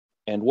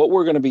And what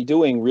we're going to be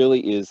doing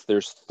really is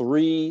there's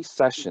 3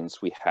 sessions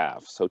we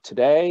have. So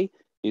today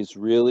is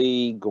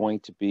really going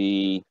to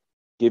be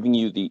giving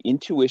you the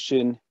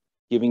intuition,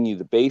 giving you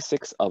the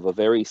basics of a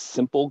very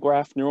simple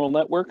graph neural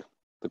network,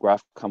 the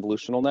graph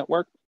convolutional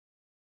network.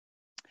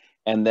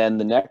 And then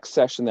the next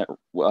session that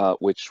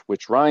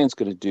which Ryan's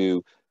going to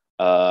do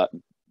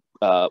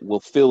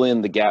will fill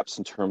in the gaps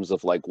in terms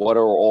of like what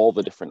are all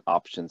the different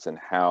options and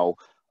how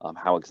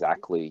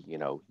exactly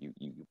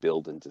you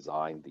build and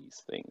design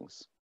these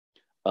things.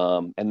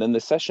 And then the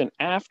session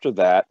after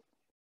that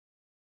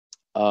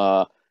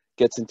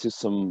gets into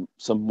some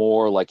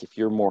more, like if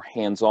you're more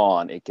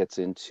hands-on, it gets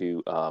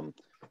into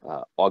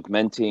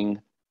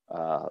augmenting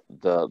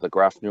the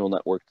graph neural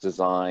network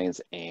designs,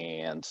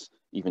 and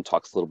even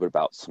talks a little bit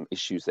about some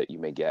issues that you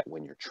may get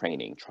when you're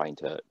trying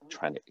to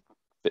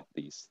fit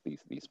these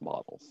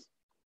models.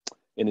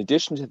 In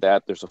addition to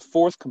that, there's a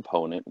 4th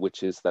component,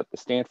 which is that the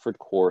Stanford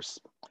course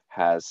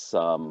has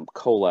some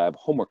collab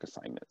homework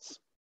assignments.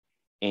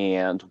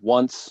 And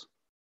once,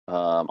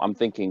 I'm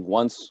thinking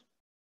once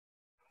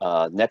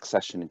next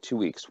session in 2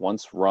 weeks,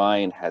 once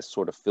Ryan has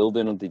sort of filled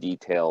in on the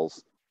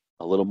details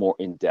a little more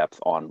in depth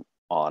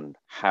on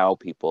how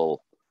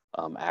people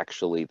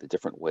actually, the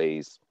different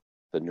ways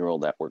the neural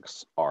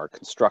networks are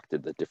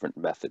constructed, the different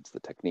methods, the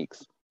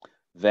techniques,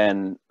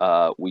 then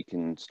we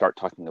can start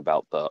talking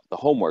about the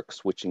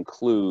homeworks, which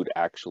include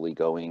actually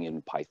going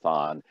in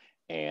Python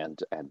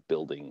and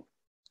building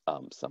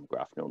some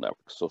graph neural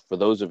networks. So for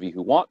those of you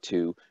who want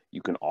to,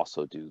 you can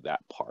also do that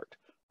part.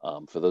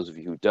 For those of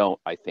you who don't,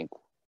 I think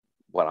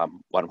what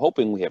I'm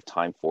hoping we have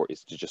time for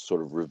is to just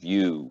sort of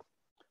review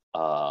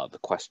the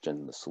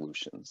question, the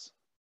solutions.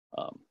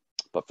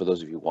 But for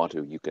those of you who want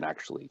to, you can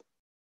actually,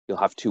 you'll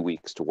have 2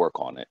 weeks to work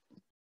on it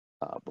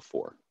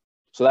before.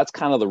 So that's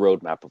kind of the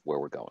roadmap of where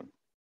we're going.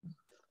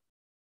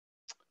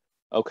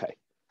 Okay,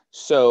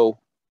 so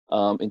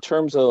in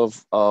terms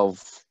of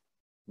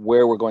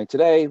where we're going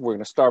today, we're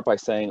going to start by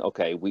saying,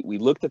 okay, we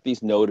looked at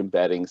these node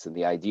embeddings, and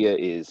the idea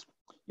is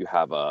you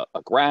have a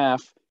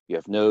graph, you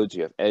have nodes,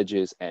 you have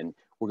edges, and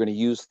we're going to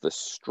use the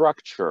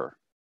structure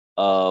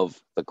of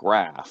the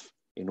graph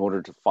in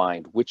order to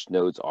find which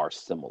nodes are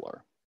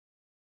similar.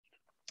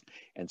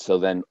 And so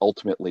then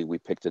ultimately we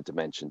picked a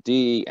dimension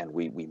D, and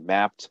we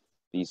mapped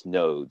these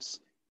nodes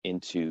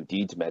into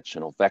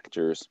D-dimensional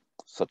vectors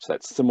such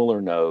that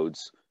similar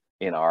nodes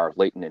in our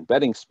latent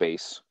embedding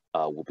space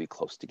will be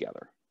close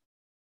together.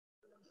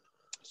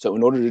 So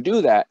in order to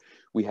do that,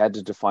 we had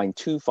to define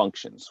 2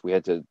 functions. We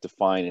had to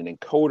define an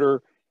encoder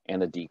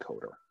and a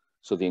decoder.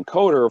 So the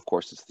encoder, of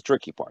course, is the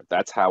tricky part.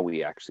 That's how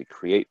we actually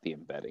create the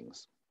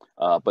embeddings.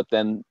 But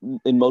then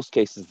in most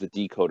cases, the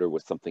decoder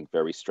was something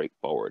very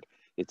straightforward.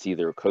 It's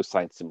either a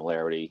cosine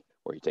similarity,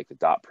 or you take the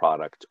dot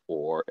product,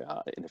 or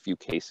in a few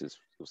cases,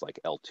 it was like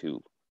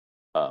L2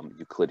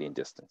 Euclidean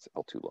distance,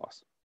 L2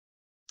 loss.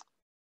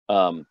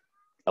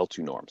 L2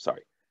 norm,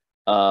 sorry.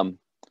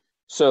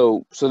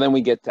 So then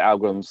we get to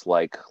algorithms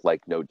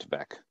like node to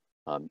vec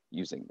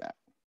using that.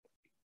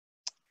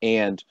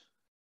 And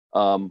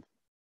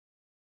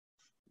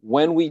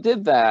when we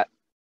did that,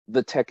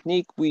 the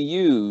technique we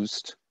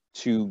used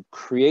to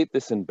create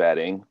this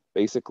embedding,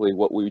 basically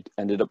what we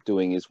ended up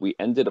doing is we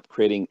ended up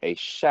creating a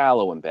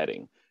shallow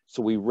embedding.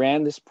 So we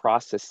ran this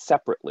process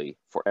separately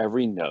for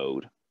every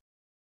node,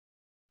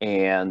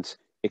 and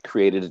it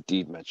created a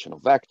D-dimensional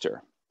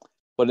vector.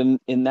 But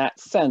in that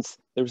sense,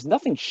 there was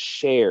nothing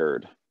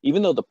shared,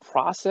 even though the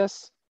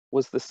process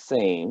was the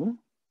same.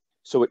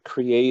 So it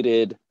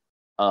created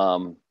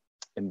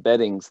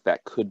embeddings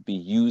that could be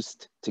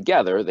used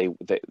together. They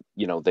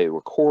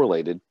were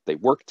correlated, they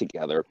worked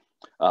together,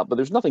 but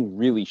there's nothing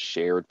really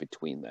shared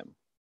between them.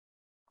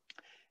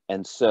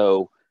 And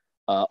so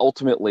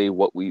ultimately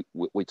what we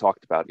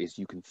talked about is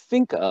you can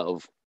think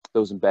of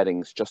those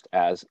embeddings just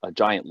as a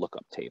giant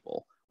lookup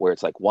table, where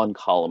it's like one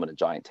column in a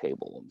giant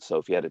table. And so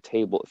if you had a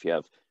table,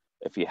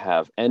 if you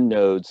have n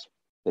nodes,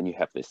 then you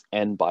have this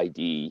n by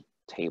d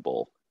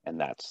table, and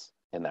that's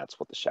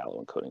what the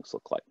shallow encodings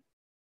look like.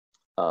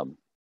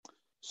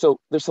 So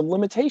there's some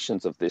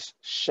limitations of this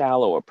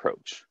shallow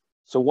approach.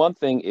 So one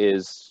thing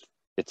is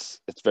it's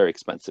very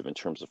expensive in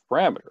terms of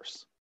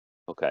parameters.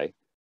 Okay,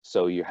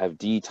 so you have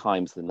d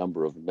times the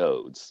number of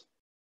nodes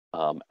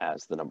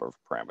as the number of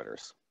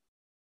parameters.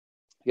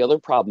 The other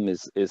problem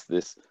is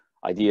this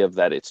idea of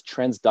that it's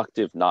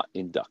transductive, not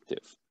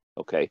inductive.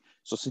 Okay,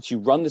 so since you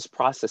run this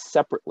process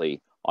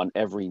separately on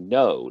every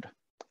node,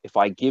 if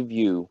I give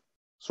you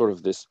sort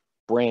of this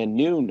brand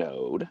new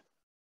node,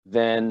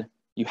 then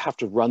you have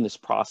to run this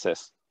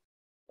process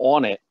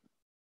on it,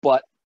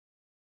 but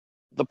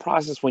the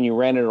process when you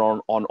ran it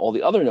on all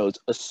the other nodes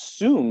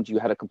assumed you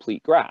had a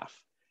complete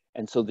graph.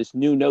 And so this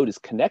new node is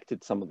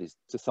connected to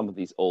some of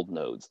these old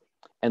nodes,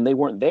 and they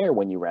weren't there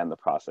when you ran the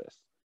process.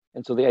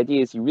 And so the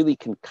idea is you really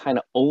can kind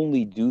of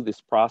only do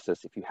this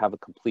process if you have a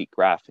complete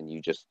graph and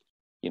you just,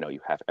 you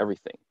have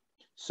everything.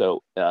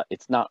 So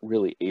it's not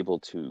really able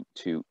to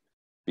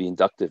be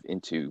inductive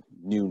into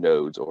new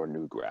nodes or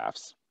new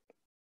graphs.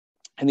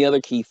 And the other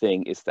key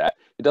thing is that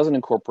it doesn't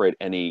incorporate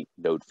any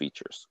node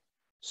features.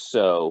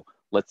 So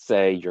let's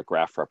say your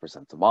graph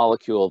represents a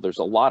molecule. There's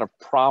a lot of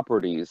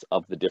properties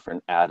of the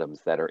different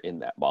atoms that are in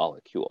that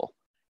molecule.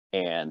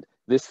 And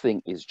this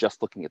thing is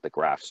just looking at the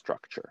graph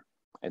structure.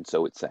 And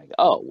so it's saying,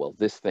 oh, well,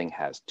 this thing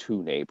has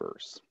two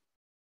neighbors.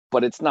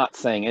 But it's not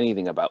saying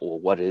anything about, well,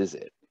 what is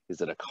it?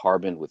 Is it a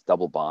carbon with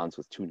double bonds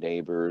with two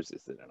neighbors?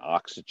 Is it an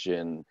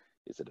oxygen?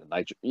 Is it a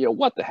nitrogen? You know,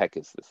 what the heck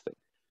is this thing?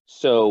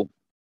 So,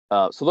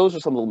 so those are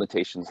some of the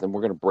limitations, and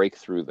we're going to break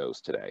through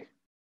those today.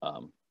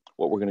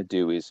 What we're going to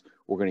do is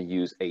we're going to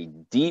use a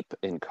deep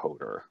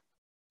encoder.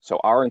 So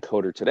our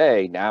encoder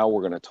today, now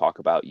we're going to talk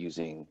about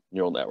using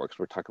neural networks.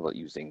 We're talking about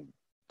using,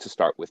 to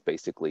start with,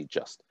 basically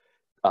just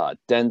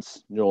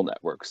dense neural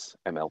networks,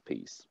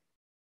 MLPs.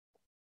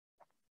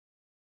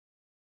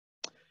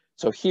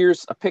 So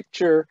here's a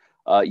picture.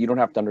 You don't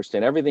have to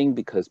understand everything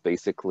because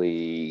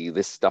basically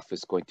this stuff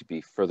is going to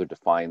be further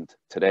defined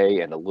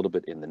today and a little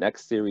bit in the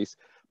next series.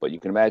 But you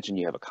can imagine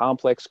you have a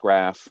complex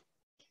graph.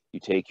 You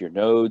take your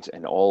nodes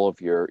and all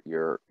of your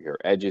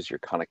edges, your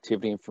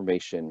connectivity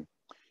information.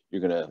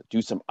 You're going to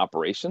do some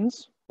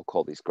operations. We'll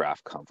call these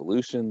graph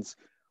convolutions.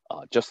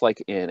 Just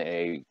like in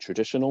a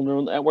traditional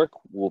neural network,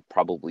 we'll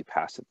probably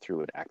pass it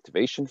through an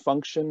activation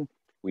function.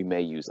 We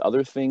may use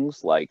other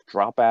things like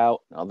dropout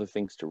and other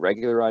things to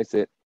regularize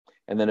it.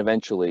 And then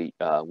eventually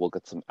we'll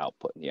get some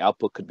output. And the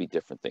output could be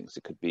different things.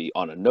 It could be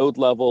on a node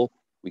level.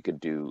 We could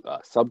do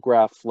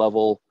subgraph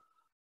level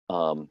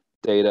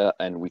data,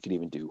 and we could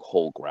even do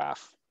whole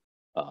graph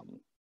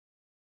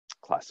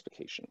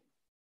classification.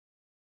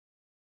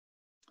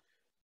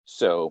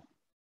 So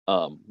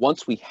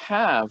once we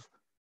have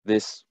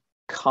this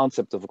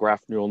concept of a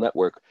graph neural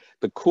network,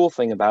 the cool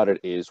thing about it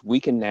is we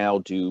can now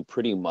do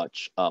pretty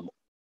much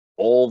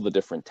all the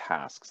different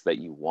tasks that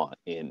you want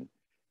in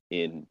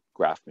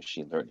graph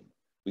machine learning.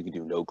 We can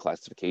do node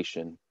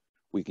classification.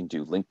 We can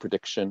do link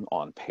prediction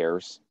on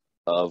pairs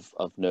of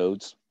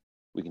nodes.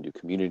 We can do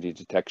community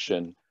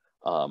detection,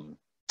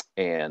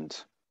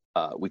 and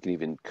we can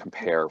even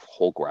compare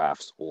whole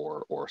graphs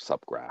or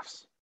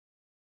subgraphs.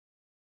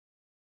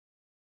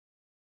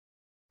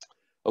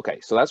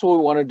 Okay, so that's what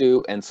we want to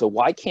do. And so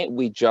why can't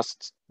we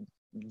just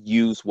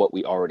use what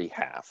we already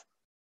have?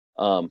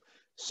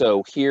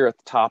 So here at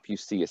the top, you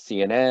see a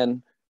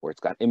CNN where it's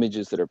got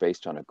images that are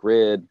based on a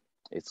grid.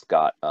 It's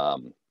got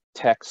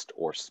text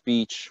or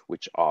speech,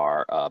 which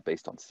are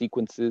based on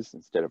sequences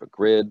instead of a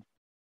grid.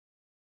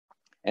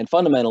 And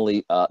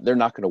fundamentally, they're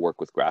not going to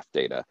work with graph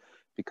data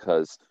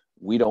because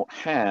we don't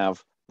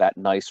have that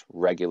nice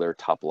regular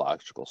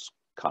topological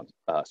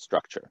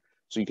structure.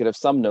 So you could have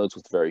some nodes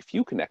with very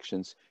few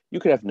connections. You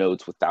could have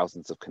nodes with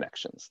thousands of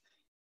connections.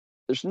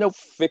 There's no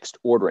fixed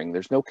ordering.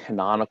 There's no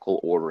canonical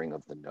ordering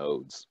of the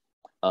nodes.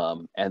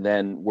 And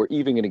then we're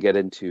even going to get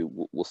into,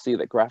 we'll see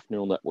that graph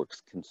neural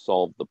networks can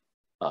solve the,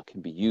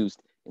 can be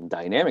used in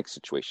dynamic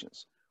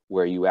situations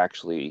where you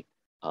actually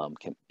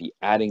can be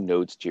adding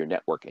nodes to your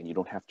network and you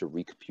don't have to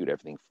recompute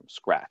everything from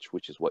scratch,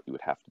 which is what you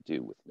would have to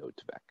do with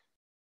Node2Vec.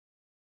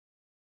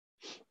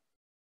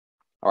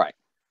 All right,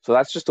 so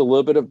that's just a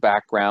little bit of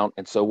background.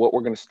 And so what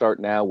we're going to start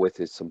now with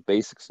is some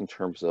basics in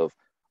terms of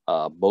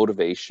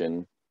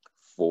motivation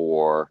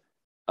for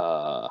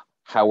how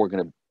we're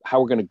going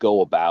to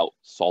go about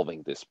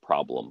solving this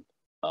problem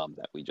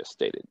that we just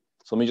stated.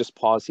 So let me just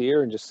pause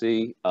here and just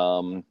see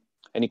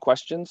any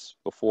questions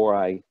before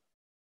I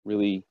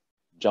really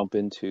jump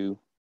into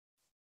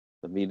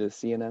the meat of the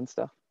CNN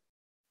stuff.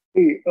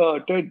 Hey,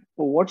 Ted,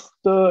 what's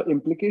the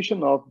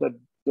implication of that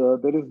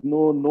there is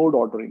no node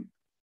ordering?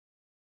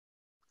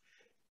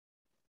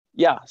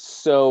 Yeah,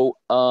 so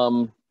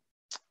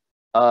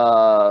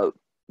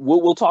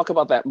we'll talk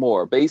about that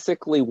more.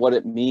 Basically, what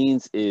it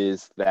means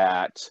is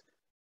that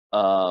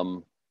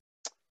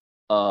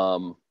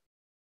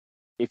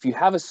if you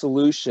have a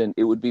solution,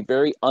 it would be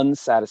very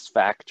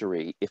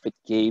unsatisfactory if it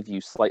gave you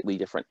slightly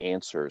different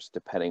answers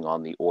depending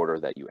on the order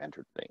that you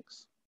entered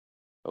things.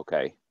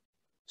 Okay,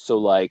 so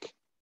like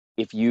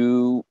if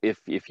you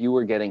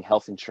were getting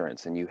health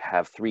insurance and you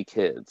have 3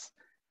 kids,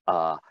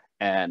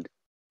 and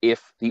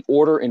if the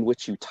order in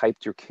which you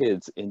typed your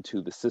kids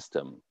into the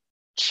system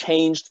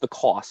changed the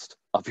cost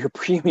of your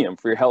premium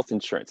for your health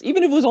insurance,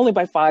 even if it was only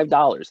by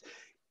 $5,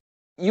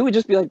 you would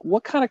just be like,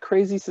 what kind of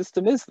crazy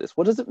system is this?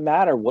 What does it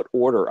matter what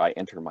order I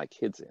enter my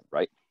kids in,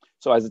 right?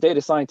 So as a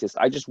data scientist,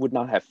 I just would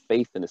not have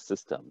faith in a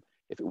system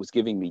if it was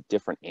giving me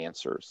different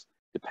answers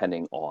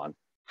depending on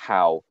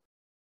how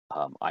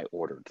I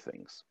ordered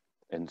things.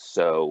 And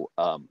so,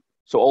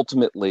 so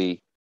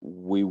ultimately,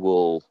 we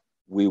will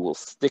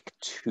stick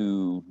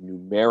to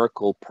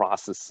numerical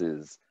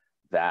processes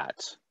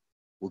that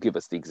will give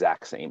us the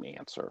exact same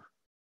answer,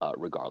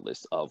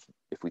 regardless of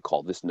if we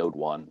call this node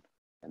 1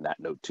 and that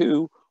node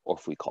 2, or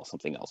if we call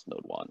something else node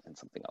 1 and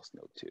something else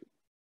node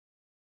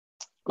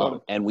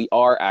 2. And we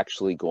are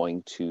actually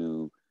going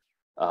to,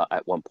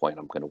 at one point,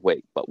 I'm going to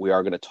wait, but we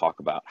are going to talk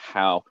about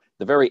how,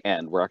 the very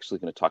end, we're actually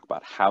going to talk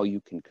about how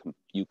you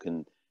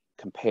can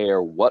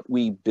compare what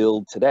we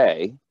build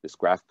today, this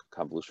graph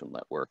convolutional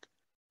network,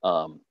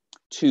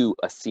 to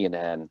a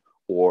CNN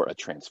or a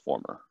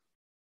transformer.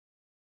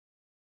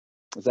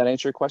 Does that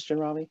answer your question,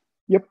 Ravi?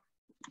 Yep,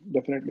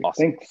 definitely.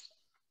 Awesome. Thanks.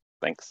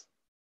 Thanks.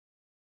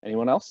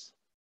 Anyone else?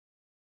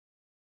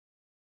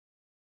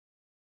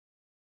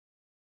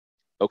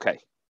 Okay.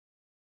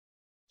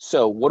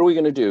 So what are we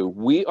going to do?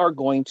 We are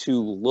going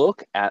to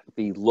look at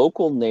the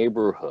local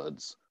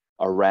neighborhoods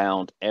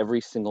around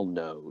every single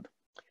node,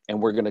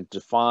 and we're going to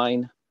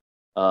define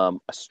a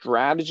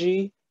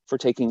strategy for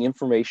taking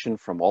information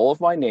from all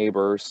of my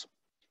neighbors,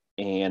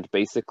 and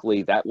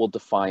basically that will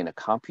define a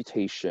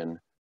computation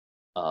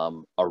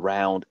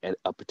around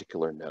a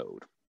particular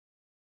node.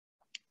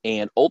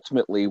 And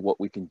ultimately, what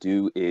we can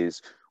do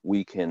is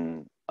we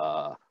can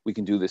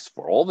do this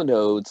for all the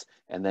nodes,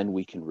 and then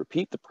we can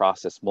repeat the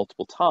process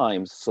multiple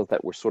times so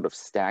that we're sort of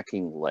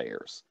stacking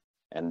layers,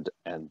 and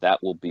that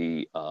will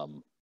be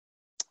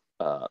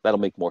that'll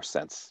make more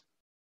sense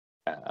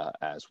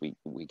as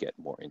we get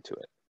more into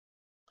it.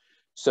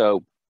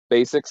 So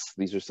basics,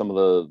 these are some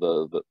of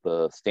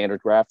the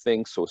standard graph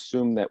things. So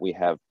assume that we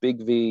have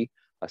big V,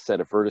 a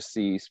set of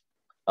vertices.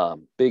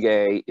 Big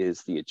A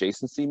is the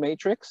adjacency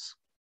matrix.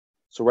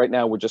 So right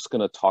now we're just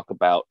going to talk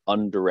about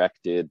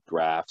undirected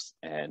graphs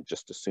and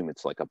just assume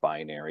it's like a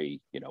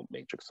binary,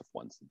 matrix of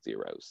ones and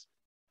zeros.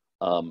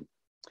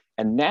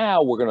 And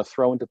now we're going to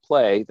throw into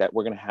play that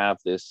we're going to have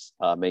this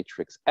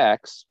matrix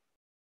X,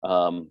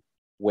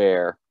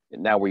 where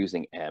now we're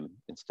using M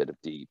instead of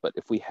D. But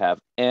if we have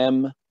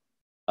M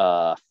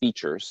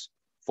features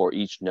for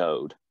each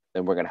node,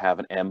 then we're going to have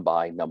an M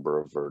by number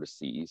of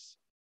vertices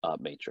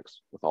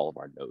matrix with all of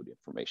our node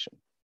information.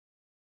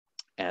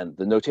 And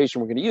the notation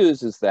we're going to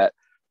use is that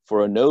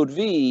for a node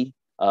V,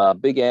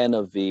 big N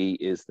of V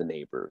is the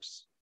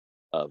neighbors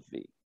of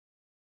V.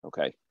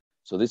 Okay,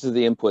 so this is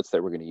the inputs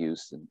that we're going to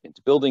use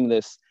into building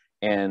this.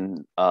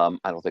 And I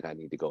don't think I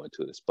need to go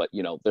into this, but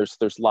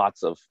there's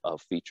lots of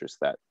features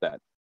that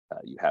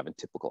you have in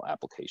typical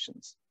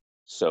applications.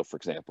 So for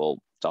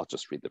example, I'll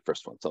just read the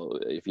first one. So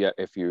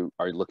if you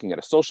are looking at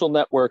a social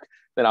network,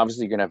 then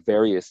obviously you're going to have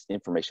various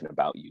information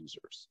about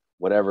users,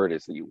 whatever it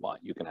is that you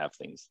want. You can have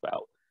things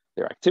about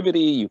their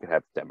activity, you can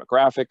have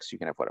demographics, you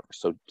can have whatever.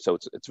 So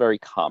it's very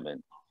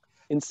common.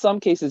 In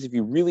some cases, if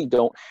you really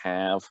don't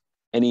have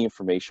any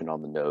information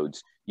on the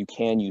nodes, you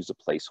can use a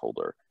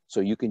placeholder. So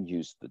you can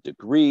use the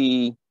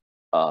degree,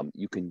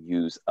 you can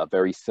use a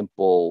very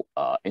simple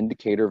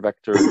indicator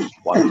vector, which is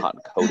one-hot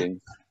encoding,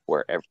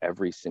 where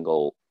every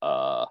single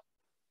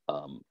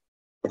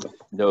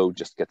node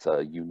just gets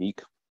a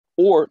unique,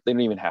 or they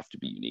don't even have to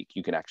be unique.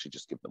 You can actually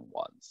just give them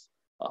ones,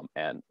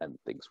 and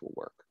things will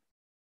work.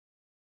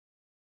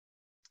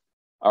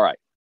 All right,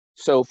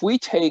 so if we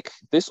take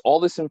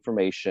all this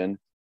information,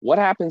 what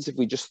happens if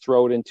we just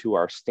throw it into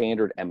our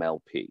standard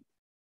MLP?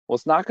 Well,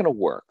 it's not going to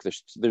work.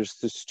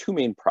 There's two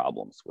main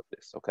problems with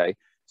this, okay?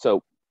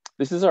 So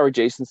this is our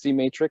adjacency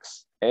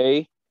matrix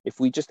A. If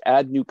we just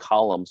add new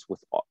columns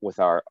with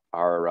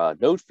our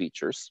node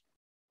features,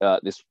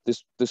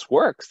 this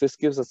works. This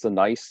gives us a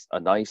nice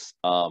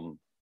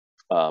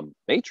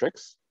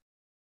matrix.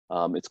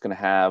 It's going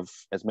to have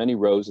as many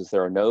rows as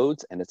there are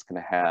nodes, and it's going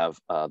to have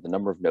the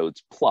number of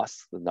nodes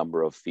plus the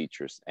number of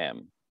features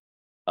M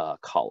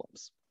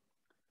columns.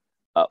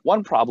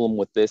 One problem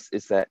with this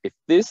is that if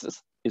this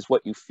is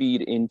what you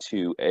feed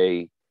into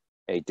a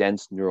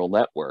dense neural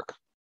network,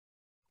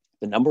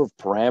 the number of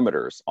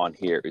parameters on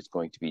here is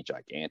going to be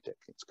gigantic.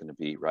 It's going to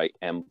be, right,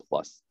 M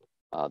plus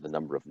the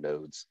number of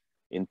nodes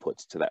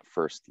inputs to that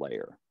first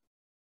layer.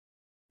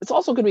 It's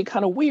also going to be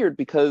kind of weird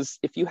because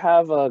if you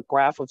have a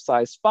graph of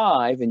size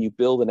 5 and you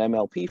build an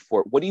MLP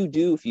for it, what do you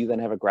do if you then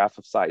have a graph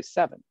of size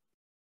 7?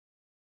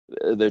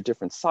 They're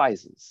different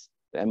sizes.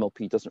 The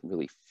MLP doesn't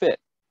really fit.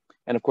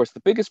 And of course,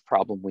 the biggest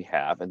problem we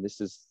have, and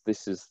this is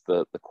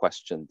the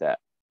question that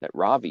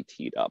Ravi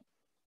teed up,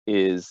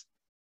 is,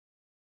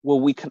 well,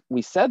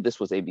 we said this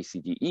was A, B, C,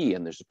 D, E,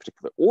 and there's a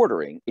particular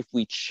ordering. If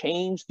we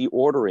change the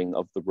ordering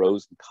of the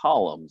rows and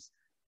columns,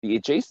 the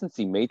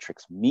adjacency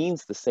matrix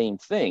means the same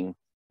thing,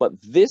 but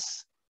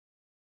this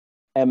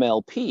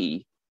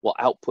MLP will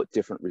output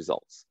different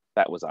results.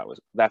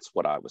 That's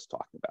what I was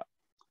talking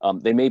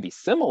about. They may be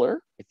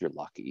similar if you're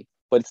lucky,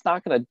 but it's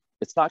not going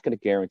to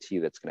guarantee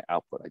that it's going to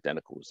output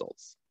identical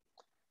results.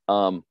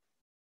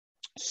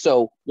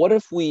 So what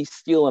if we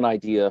steal an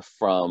idea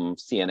from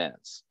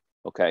CNNs?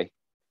 Okay,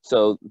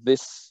 so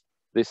this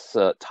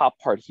top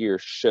part here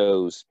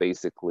shows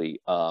basically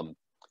a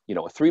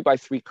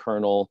 3x3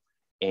 kernel.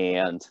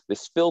 And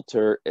this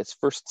filter, it's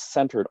first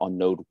centered on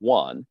node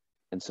 1.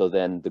 And so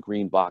then the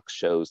green box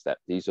shows that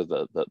these are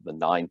the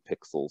 9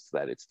 pixels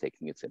that it's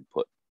taking its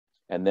input.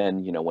 And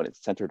then, when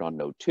it's centered on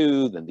node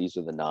 2, then these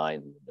are the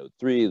 9, node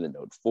 3, the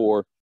node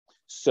 4.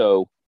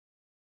 So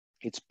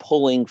it's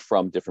pulling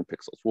from different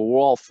pixels. Well, we're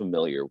all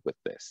familiar with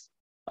this.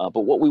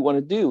 But what we want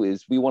to do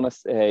is we want to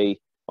say,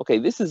 okay,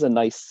 this is a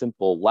nice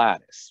simple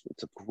lattice.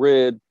 It's a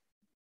grid,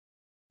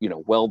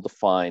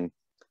 well-defined.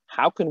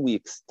 How can we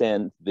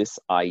extend this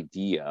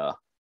idea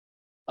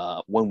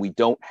when we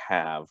don't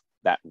have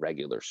that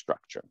regular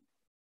structure?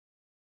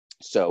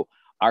 So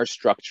our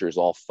structure is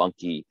all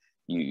funky.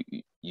 You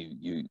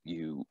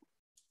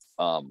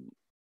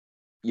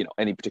you know,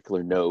 any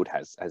particular node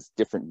has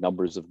different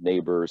numbers of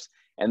neighbors.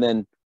 And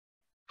then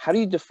how do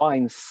you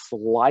define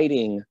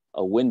sliding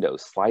a window,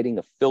 sliding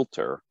a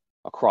filter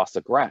across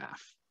a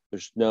graph?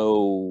 There's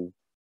no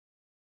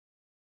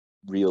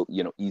real,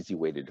 you know, easy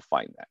way to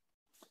define that.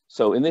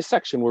 So in this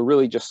section, we're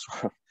really just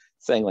sort of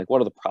saying, like,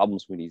 what are the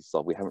problems we need to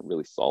solve? We haven't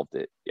really solved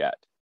it yet.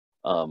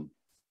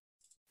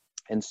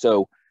 And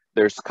so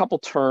there's a couple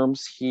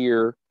terms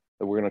here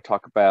that we're going to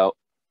talk about.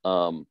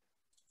 I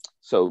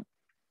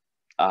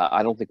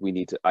don't think we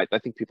need to, I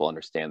think people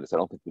understand this. I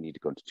don't think we need to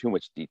go into too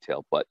much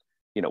detail, but,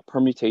 you know,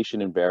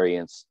 permutation and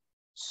variance.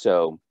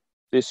 So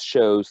this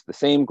shows the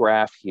same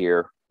graph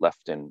here,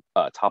 left and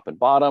top and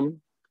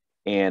bottom.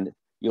 And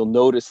you'll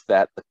notice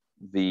that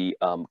the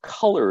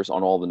colors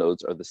on all the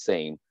nodes are the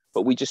same,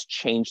 but we just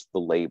changed the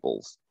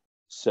labels.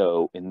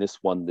 So in this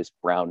one, this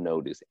brown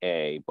node is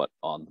A, but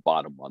on the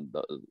bottom one,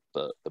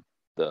 the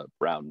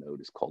brown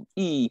node is called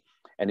E,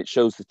 and it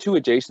shows the two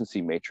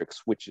adjacency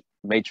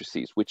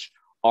matrices, which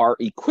are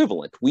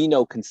equivalent. We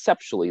know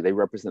conceptually they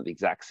represent the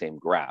exact same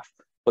graph,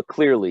 but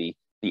clearly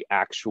the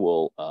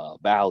actual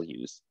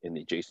values in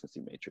the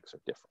adjacency matrix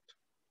are different.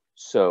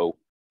 So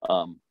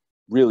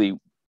really,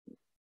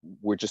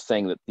 we're just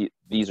saying that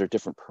these are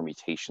different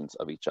permutations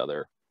of each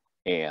other,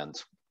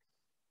 and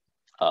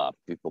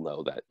people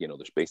know that, you know,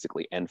 there's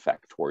basically n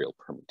factorial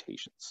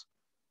permutations.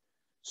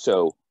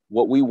 So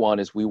what we want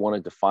is we want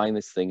to define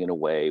this thing in a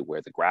way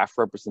where the graph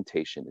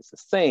representation is the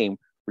same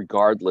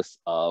regardless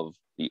of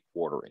the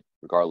ordering,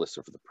 regardless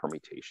of the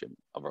permutation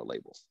of our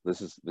labels.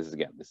 This is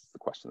the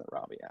question that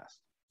Ravi asked.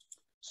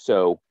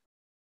 So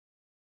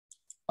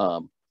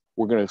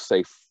we're going to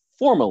say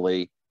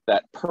formally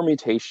that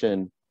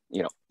permutation,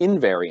 you know,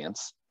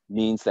 invariance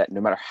means that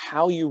no matter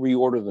how you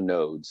reorder the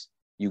nodes,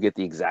 you get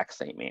the exact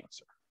same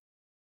answer.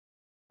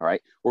 All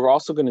right. We're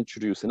also going to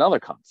introduce another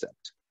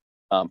concept,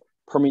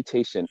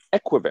 permutation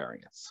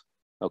equivariance.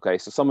 Okay,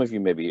 so some of you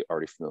may be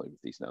already familiar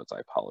with these nodes.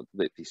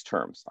 These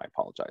terms. I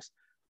apologize.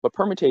 But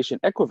permutation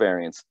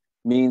equivariance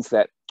means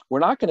that we're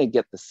not going to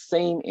get the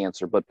same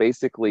answer, but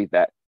basically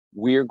that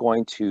we're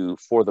going to,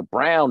 for the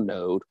brown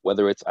node,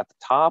 whether it's at the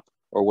top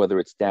or whether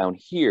it's down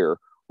here,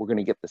 we're going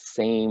to get the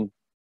same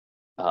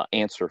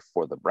answer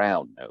for the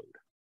brown node.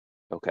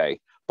 Okay,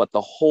 but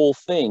the whole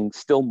thing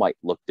still might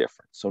look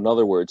different. So in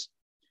other words,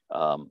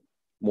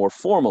 more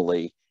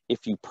formally,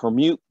 if you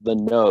permute the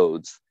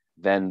nodes,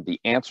 then the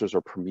answers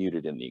are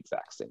permuted in the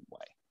exact same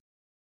way.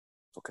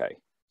 Okay,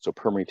 so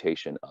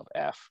permutation of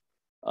F.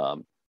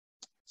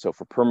 So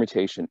for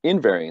permutation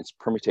invariance,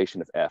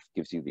 permutation of F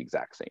gives you the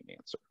exact same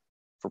answer.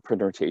 For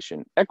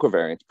permutation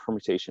equivariance,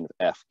 permutation of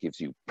F gives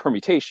you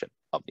permutation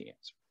of the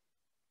answer.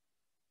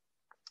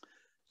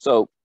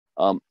 So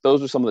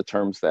those are some of the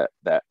terms that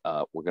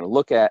we're going to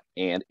look at.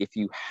 And if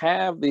you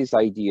have these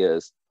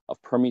ideas of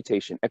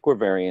permutation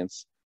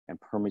equivariance and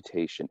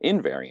permutation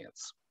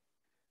invariance,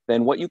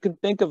 then what you can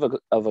think of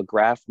a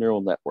graph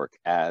neural network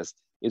as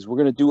is we're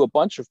going to do a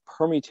bunch of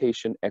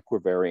permutation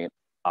equivariant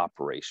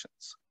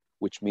operations,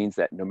 which means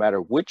that no matter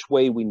which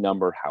way we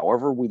number,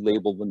 however we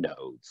label the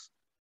nodes,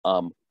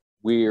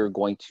 we're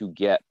going to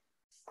get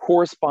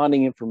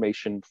corresponding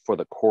information for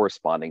the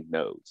corresponding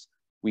nodes.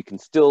 We can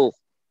still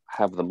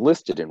have them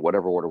listed in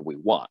whatever order we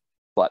want,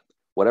 but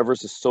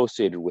whatever's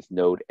associated with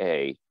node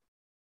A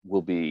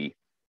will be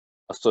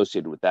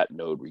associated with that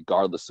node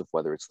regardless of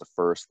whether it's the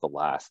first, the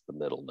last, the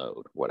middle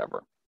node,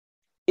 whatever.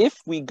 If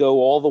we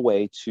go all the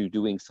way to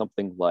doing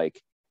something like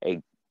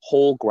a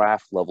whole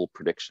graph level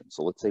prediction,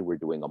 so let's say we're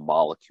doing a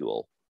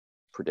molecule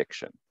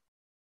prediction,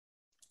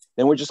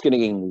 then we're just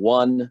getting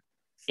one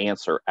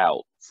answer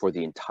out for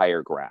the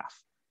entire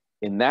graph.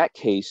 In that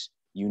case,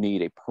 you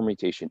need a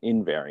permutation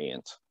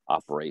invariant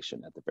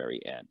operation at the very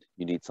end.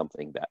 You need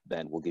something that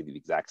then will give you the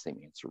exact same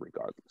answer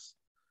regardless.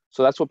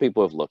 So that's what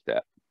people have looked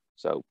at.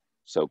 So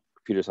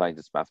computer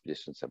scientists,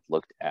 mathematicians have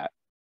looked at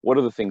what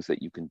are the things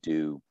that you can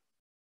do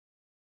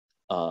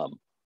on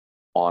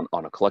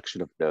a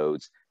collection of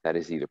nodes that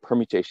is either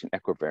permutation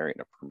equivariant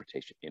or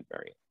permutation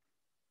invariant.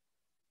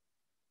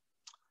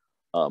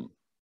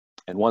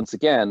 And once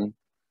again,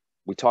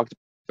 we talked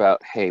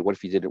about, hey, what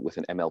if you did it with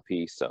an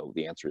MLP? So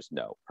the answer is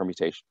no.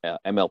 Permutation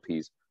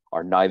MLPs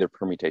are neither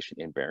permutation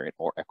invariant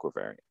or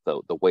equivariant,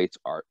 though the weights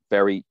are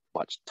very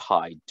much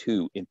tied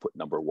to input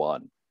number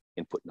 1,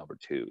 input number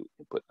 2,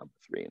 input number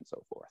 3, and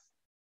so forth.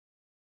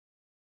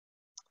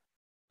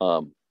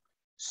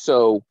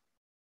 So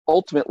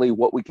ultimately,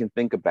 what we can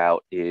think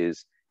about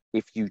is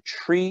if you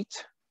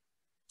treat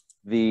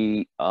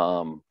the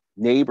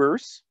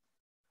neighbors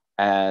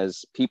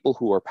as people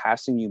who are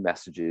passing you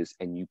messages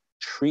and you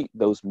treat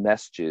those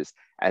messages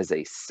as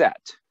a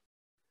set,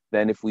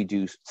 then if we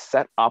do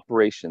set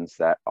operations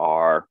that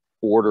are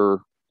order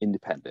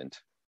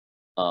independent,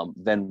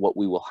 then what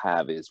we will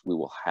have is we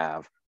will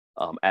have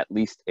at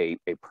least a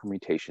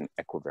permutation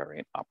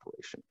equivariant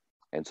operation.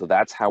 And so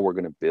that's how we're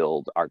going to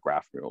build our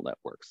graph neural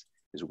networks,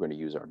 is we're going to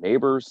use our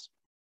neighbors.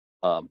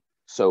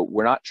 So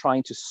we're not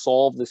trying to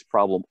solve this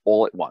problem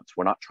all at once.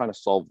 We're not trying to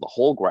solve the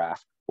whole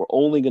graph. We're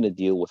only going to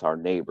deal with our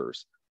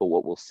neighbors. But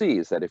what we'll see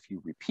is that if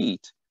you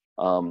repeat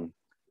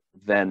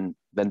then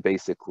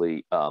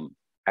basically,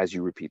 as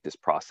you repeat this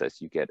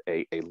process, you get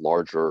a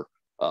larger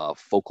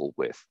focal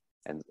width,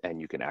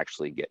 and you can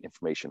actually get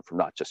information from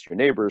not just your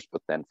neighbors,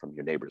 but then from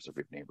your neighbors of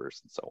your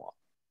neighbors and so on.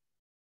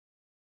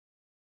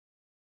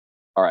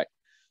 All right,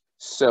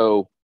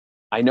 so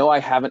I know I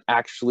haven't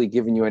actually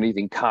given you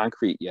anything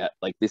concrete yet,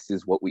 like this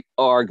is what we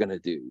are gonna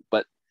do,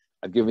 but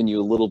I've given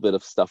you a little bit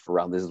of stuff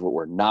around this is what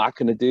we're not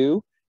gonna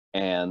do,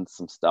 and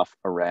some stuff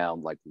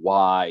around like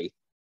why,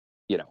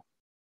 you know,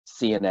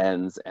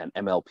 CNNs and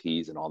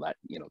MLPs and all that,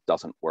 you know,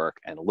 doesn't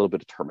work, and a little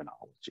bit of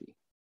terminology.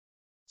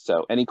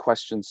 So any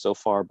questions so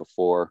far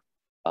before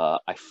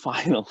I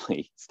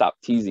finally stop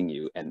teasing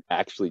you and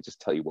actually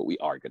just tell you what we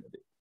are gonna do?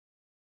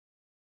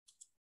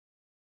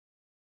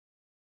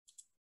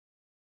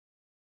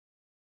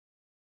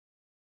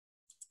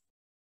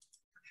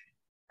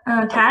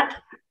 Ted?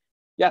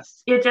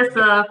 Yes. Yeah, just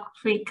a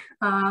quick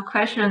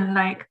question.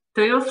 Like,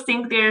 do you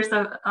think there's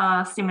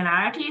a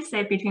similarity,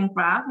 say, between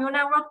graph neural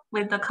network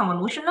with the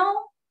convolutional?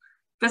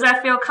 Because I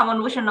feel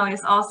convolutional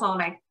is also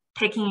like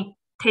taking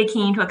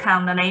into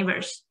account the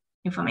neighbors'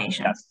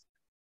 information. Yes.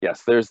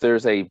 Yes.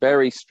 There's a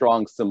very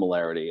strong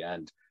similarity,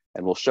 and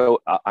we'll show.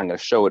 I'm going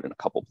to show it in a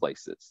couple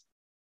places,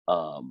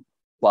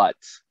 but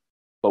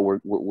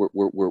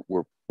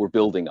we're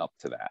building up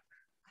to that.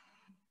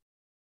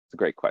 It's a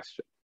great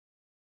question.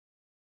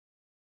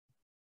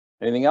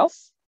 Anything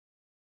else?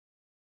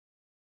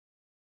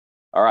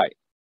 All right.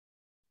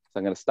 So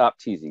I'm going to stop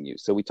teasing you.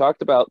 So we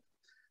talked about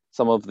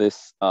some of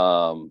this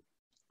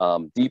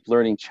deep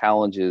learning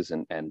challenges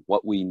and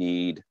what we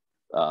need,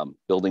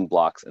 building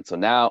blocks. And so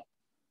now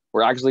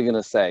we're actually going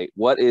to say,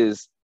 what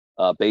is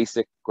a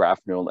basic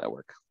graph neural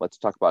network? Let's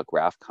talk about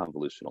graph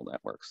convolutional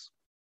networks.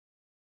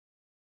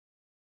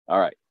 All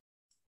right.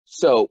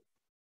 So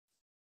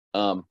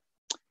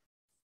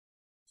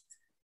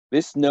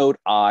this node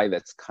I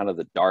that's kind of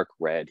the dark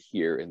red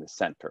here in the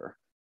center,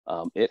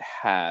 it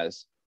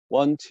has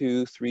 1,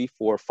 2, 3,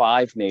 4,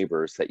 5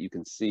 neighbors that you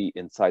can see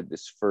inside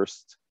this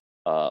first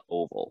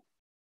oval,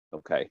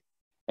 okay?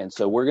 And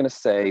so we're gonna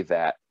say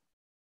that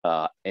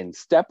in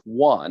step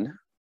 1,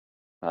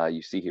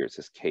 you see here it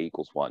says k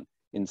equals 1.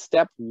 In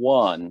step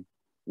 1,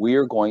 we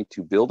are going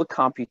to build a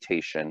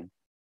computation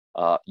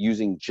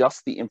using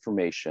just the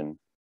information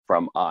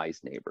from I's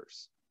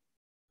neighbors.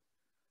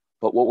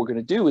 But what we're going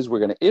to do is we're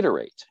going to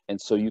iterate.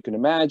 And so you can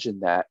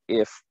imagine that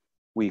if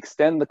we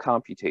extend the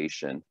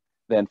computation,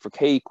 then for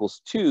k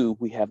equals 2,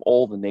 we have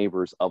all the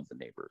neighbors of the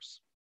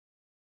neighbors.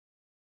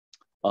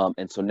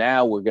 And so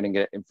now we're going to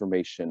get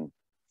information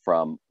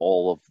from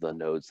all of the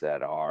nodes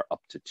that are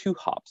up to 2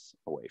 hops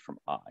away from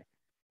I.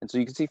 And so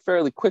you can see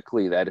fairly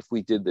quickly that if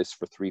we did this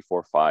for 3,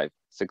 4, 5,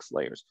 6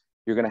 layers,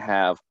 you're going to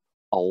have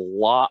a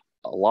lot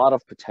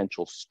of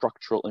potential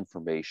structural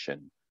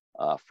information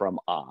from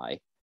I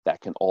that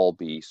can all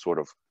be sort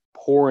of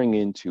pouring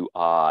into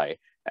I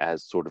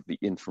as sort of the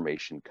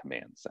information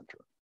command center.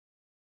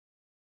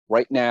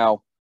 Right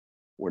now,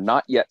 we're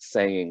not yet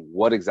saying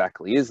what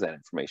exactly is that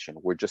information.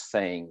 We're just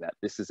saying that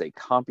this is a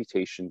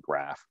computation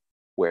graph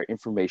where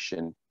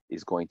information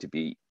is going to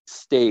be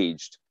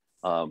staged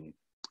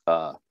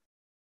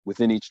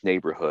within each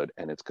neighborhood,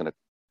 and it's going to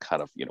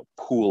kind of, you know,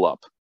 pool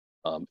up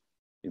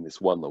in this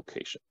one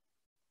location.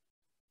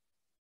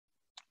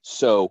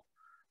 So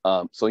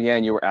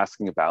Yan, you were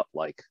asking about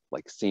like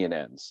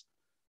CNNs.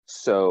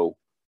 So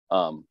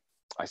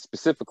I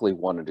specifically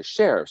wanted to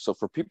share. So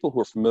for people who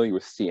are familiar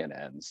with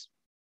CNNs,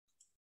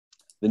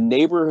 the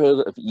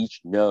neighborhood of each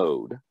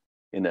node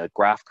in a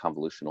graph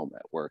convolutional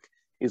network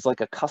is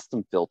like a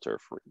custom filter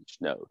for each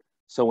node.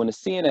 So in a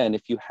CNN,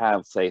 if you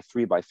have, say, a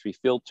 3x3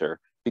 filter,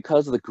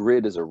 because the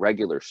grid is a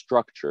regular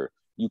structure,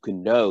 you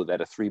can know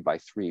that a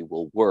 3x3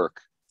 will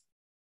work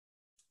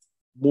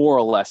more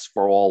or less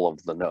for all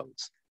of the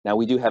nodes. Now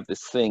we do have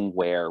this thing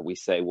where we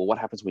say, well, what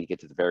happens when you get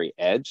to the very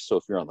edge? So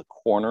if you're on the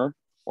corner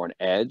or an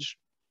edge,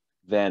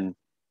 then,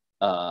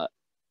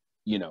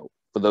 you know,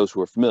 for those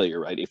who are familiar,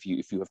 right? If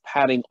you have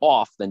padding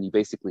off, then you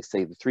basically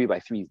say the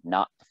 3x3 is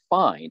not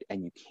defined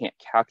and you can't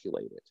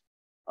calculate it.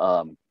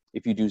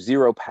 If you do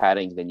 0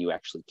 padding, then you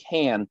actually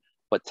can,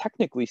 but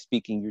technically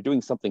speaking, you're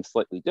doing something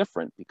slightly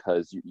different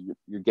because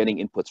you're getting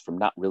inputs from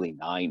not really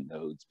 9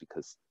 nodes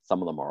because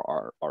some of them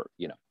are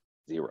you know,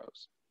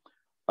 zeros.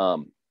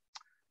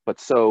 But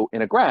so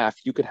in a graph,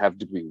 you could have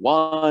degree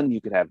 1,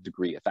 you could have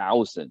degree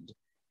 1,000.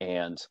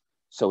 And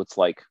so it's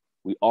like,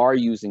 we are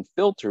using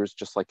filters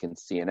just like in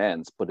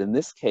CNNs, but in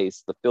this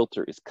case, the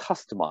filter is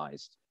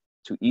customized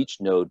to each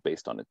node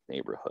based on its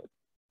neighborhood.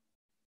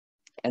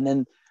 And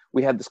then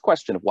we had this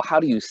question of, well, how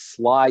do you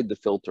slide the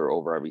filter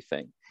over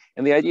everything?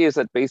 And the idea is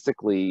that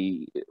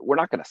basically, we're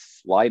not going to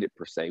slide it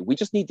per se. We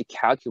just need to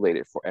calculate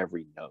it for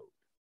every node,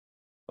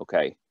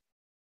 okay?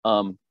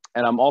 And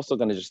I'm also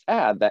going to just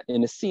add that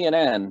in a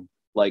CNN,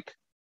 like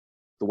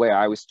the way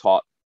I was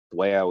taught, the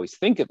way I always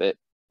think of it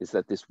is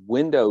that this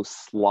window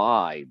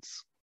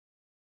slides.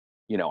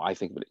 You know, I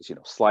think of it as, you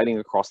know, sliding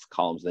across the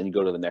columns, then you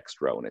go to the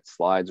next row and it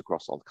slides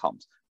across all the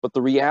columns. But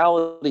the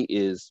reality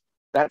is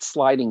that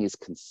sliding is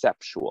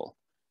conceptual.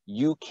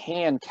 You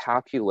can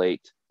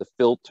calculate to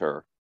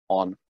filter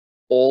on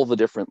all the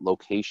different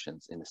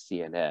locations in the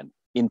CNN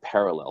in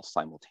parallel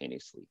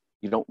simultaneously.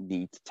 You don't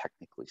need to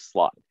technically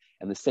slide.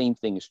 And the same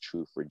thing is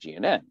true for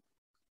GNN.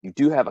 You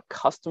do have a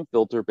custom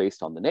filter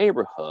based on the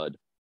neighborhood,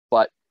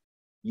 but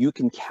you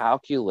can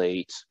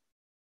calculate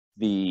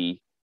the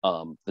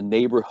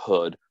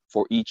neighborhood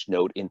for each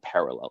node in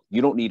parallel.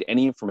 You don't need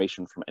any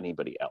information from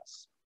anybody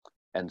else.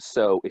 And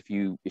so if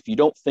you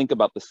don't think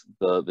about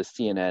the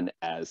CNN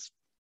as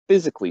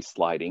physically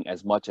sliding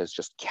as much as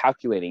just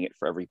calculating it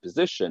for every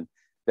position,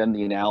 then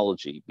the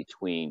analogy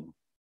between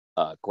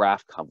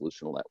graph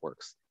convolutional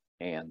networks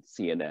and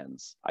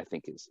CNNs, I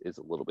think, is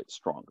a little bit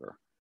stronger.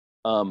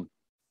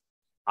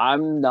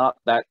 I'm not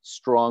that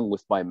strong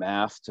with my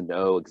math to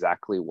know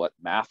exactly what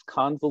math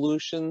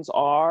convolutions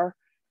are.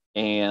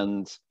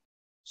 And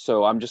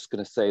so I'm just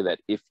going to say that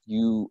if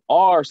you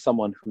are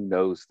someone who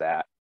knows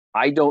that,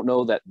 I don't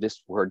know that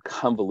this word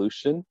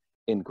convolution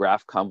in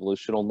graph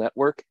convolutional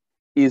network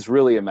is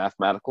really a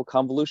mathematical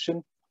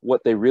convolution.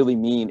 What they really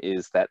mean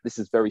is that this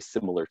is very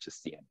similar to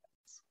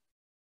CNNs.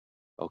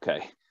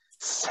 Okay,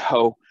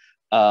 so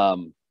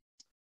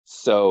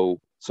so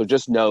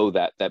just know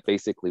that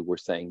basically we're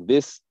saying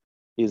this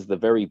is the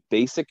very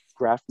basic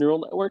graph neural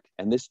network,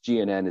 and this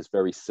GNN is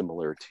very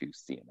similar to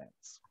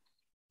CNNs.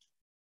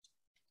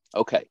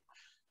 Okay,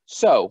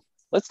 so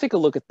let's take a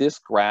look at this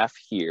graph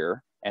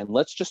here, and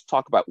let's just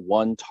talk about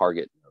one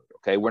target node.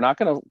 Okay, we're not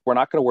gonna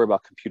worry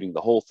about computing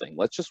the whole thing.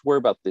 Let's just worry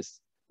about this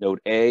node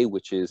A,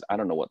 which is, I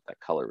don't know what that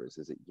color is.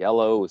 Is it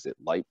yellow? Is it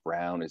light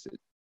brown? Is it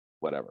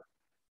whatever?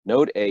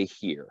 Node A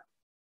here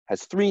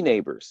has 3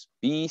 neighbors,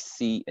 B,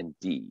 C, and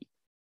D.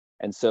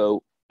 And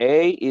so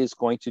A is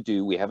going to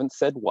do, we haven't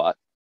said what,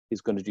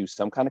 is going to do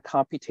some kind of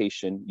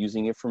computation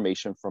using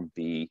information from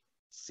B,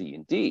 C,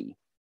 and D.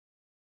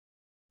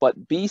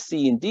 But B,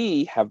 C, and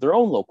D have their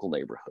own local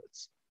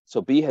neighborhoods.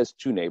 So B has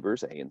 2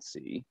 neighbors, A and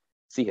C.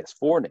 C has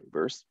 4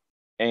 neighbors.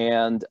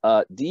 And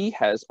D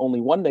has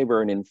only 1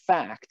 neighbor. And in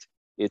fact,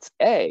 it's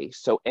A.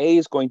 So A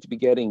is going to be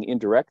getting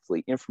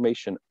indirectly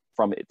information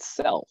from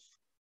itself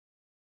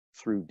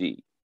through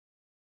D.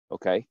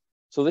 Okay?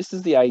 So this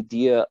is the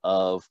idea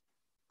of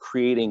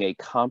creating a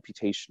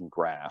computation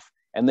graph.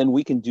 And then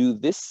we can do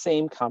this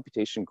same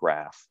computation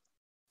graph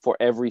for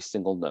every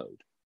single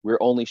node. We're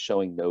only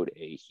showing node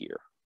A here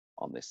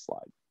on this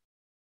slide.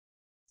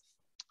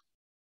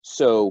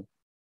 So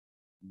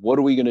what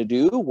are we going to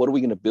do? What are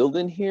we going to build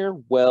in here?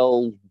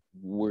 Well,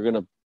 we're going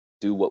to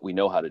do what we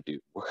know how to do.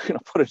 We're going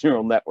to put a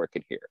neural network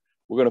in here.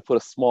 We're going to put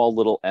a small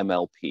little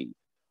MLP.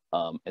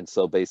 And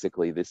so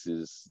basically this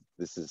is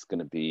going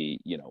to be,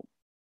 you know,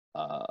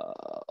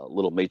 a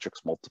little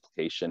matrix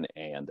multiplication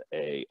and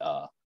a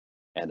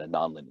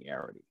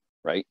nonlinearity,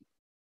 right?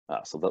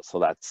 So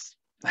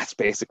that's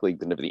basically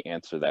going to be the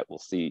answer that we'll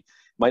see.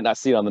 Might not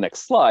see it on the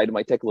next slide. It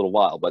might take a little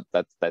while, but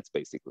that's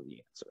basically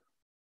the answer.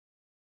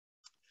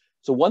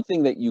 So one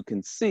thing that you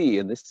can see,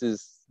 and this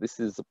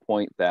is a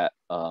point that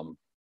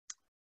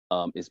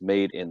is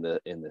made in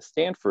the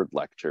Stanford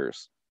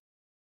lectures,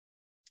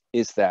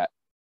 is that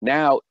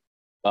now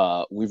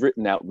we've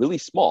written out really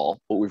small,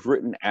 but we've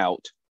written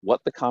out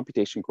what the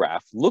computation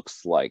graph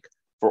looks like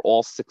for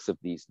all 6 of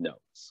these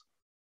nodes.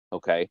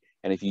 Okay,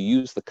 and if you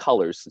use the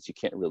colors, since you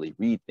can't really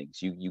read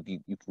things, you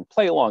can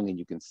play along and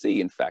you can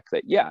see, in fact,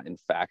 that in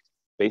fact,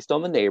 based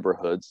on the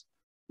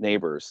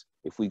neighbors,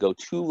 if we go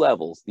 2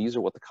 levels, these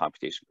are what the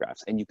computation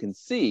graphs, and you can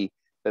see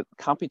that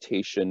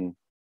computation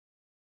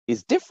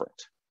is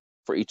different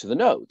for each of the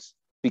nodes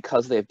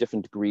because they have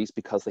different degrees,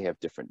 because they have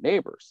different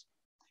neighbors.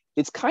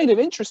 It's kind of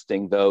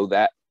interesting, though,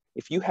 that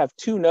if you have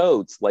 2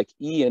 nodes like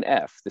E and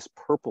F, this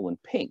purple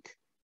and pink,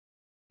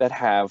 that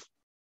have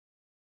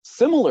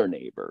similar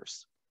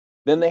neighbors,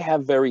 then they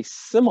have very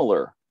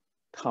similar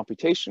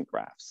computation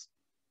graphs.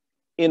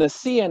 In a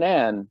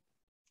CNN,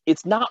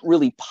 it's not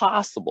really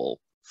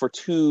possible for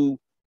 2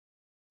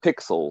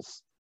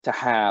 pixels to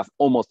have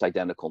almost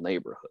identical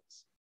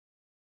neighborhoods.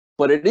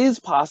 But it is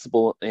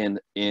possible in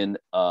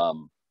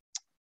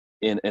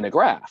a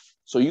graph.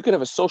 So you could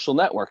have a social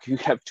network. You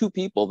have 2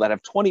 people that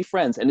have 20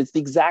 friends, and it's the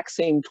exact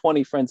same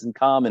 20 friends in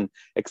common,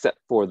 except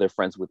for they're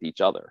friends with each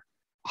other.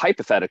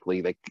 Hypothetically,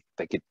 they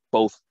could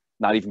both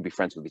not even be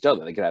friends with each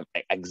other. They could have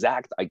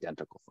exact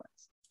identical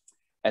friends.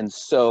 And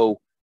so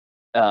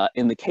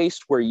in the case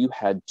where you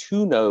had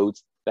 2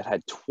 nodes that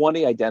had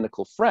 20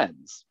 identical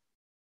friends,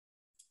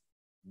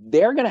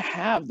 they're going to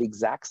have the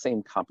exact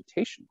same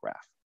computation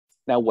graph.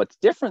 Now, what's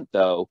different,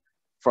 though,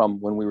 from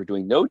when we were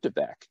doing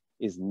node-to-vec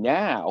is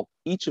now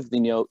each of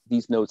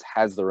these nodes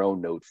has their own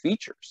node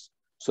features.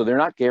 So they're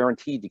not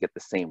guaranteed to get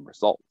the same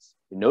results.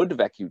 In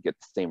node-to-vec, you get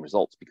the same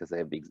results because they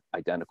have the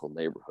identical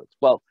neighborhoods.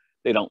 Well,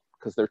 they don't,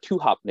 because their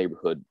 2-hop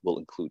neighborhood will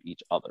include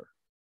each other.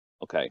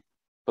 Okay,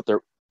 but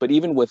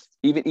even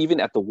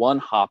at the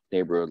 1-hop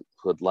neighborhood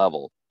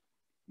level,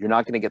 you're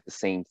not going to get the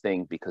same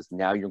thing because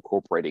now you're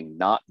incorporating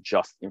not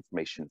just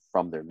information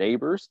from their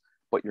neighbors,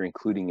 but you're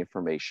including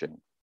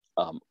information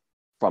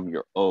from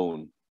your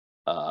own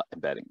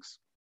embeddings.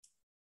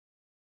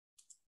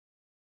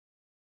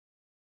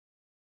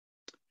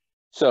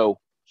 So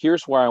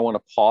here's where I want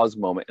to pause a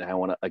moment, and I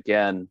want to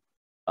again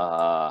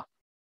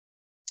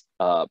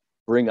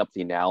bring up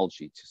the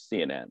analogy to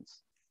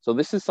CNNs. So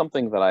this is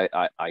something that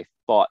I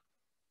thought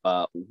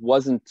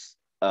wasn't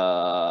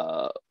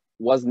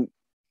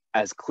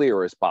as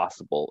clear as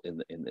possible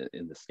in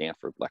the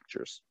Stanford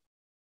lectures.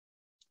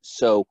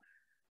 So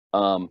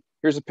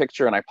here's a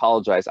picture, and I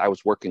apologize, I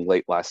was working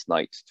late last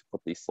night to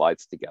put these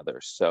slides together.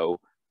 So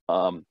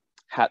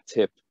hat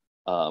tip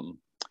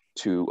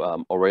to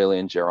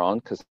Aurélien Geron,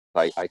 because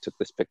I took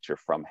this picture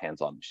from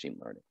Hands-On Machine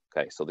Learning.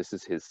 Okay, so this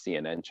is his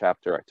CNN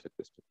chapter. I took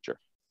this picture.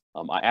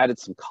 I added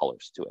some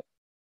colors to it.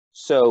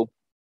 So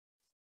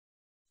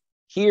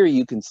here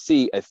you can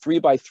see a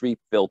 3x3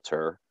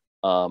 filter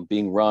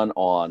being run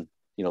on,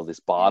 you know, this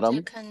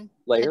bottom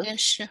layer.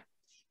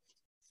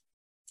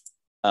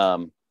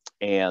 And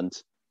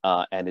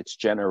it's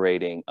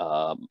generating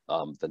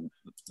the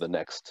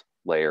next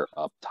layer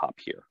up top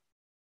here.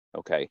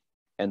 Okay,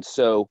 and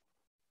so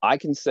I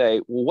can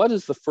say, well, what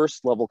is the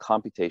first level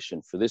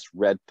computation for this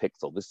red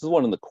pixel? This is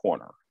one in the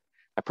corner.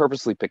 I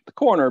purposely picked the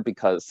corner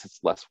because it's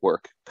less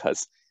work,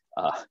 because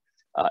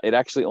it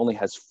actually only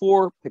has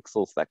 4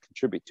 pixels that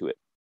contribute to it.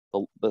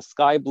 The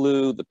sky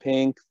blue, the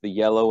pink, the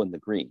yellow, and the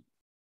green.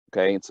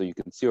 Okay, and so you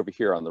can see over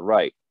here on the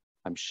right,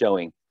 I'm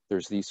showing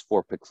there's these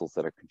 4 pixels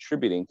that are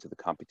contributing to the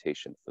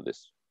computation for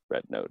this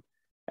red node.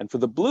 And for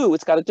the blue,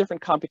 it's got a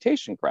different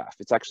computation graph.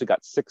 It's actually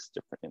got 6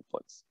 different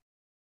inputs.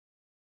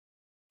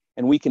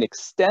 And we can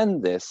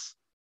extend this.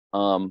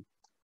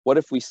 What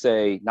if we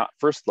say not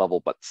first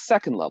level, but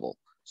second level?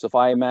 So if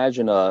I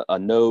imagine a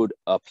node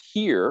up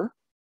here,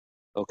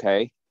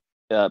 okay,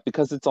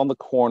 because it's on the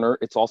corner,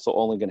 it's also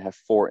only going to have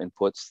 4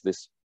 inputs.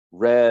 This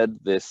red,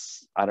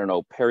 this, I don't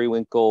know,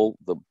 periwinkle,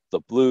 the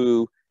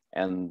blue,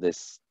 and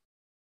this,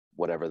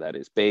 whatever that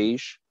is,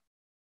 beige.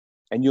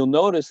 And you'll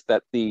notice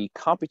that the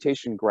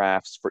computation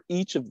graphs for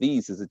each of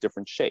these is a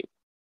different shape.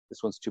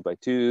 This one's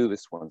 2x2,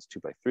 this one's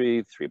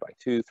 2x3,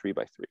 3x2,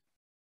 3x3,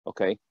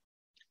 okay?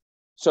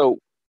 So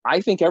I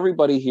think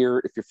everybody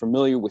here, if you're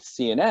familiar with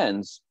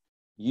CNNs,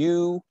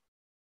 you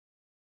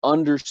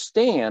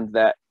understand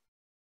that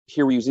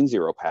here we're using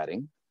 0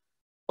 padding,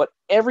 but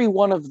every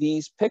one of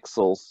these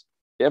pixels,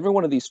 every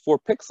one of these 4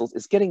 pixels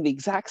is getting the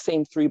exact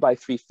same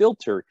 3x3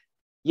 filter,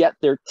 yet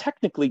they're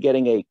technically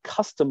getting a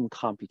custom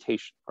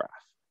computation graph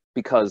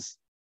because,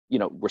 you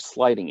know, we're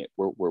sliding it,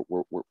 we're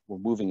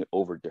moving it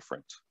over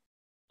different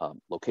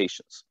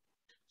locations.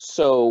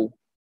 So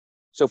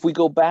if we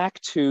go back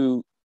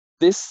to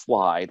this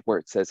slide where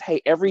it says,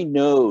 hey, every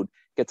node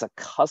gets a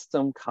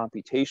custom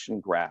computation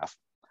graph,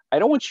 I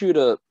don't want you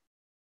to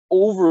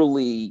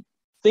overly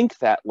think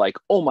that like,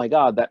 oh my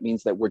God, that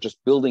means that we're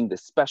just building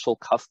this special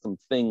custom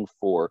thing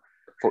for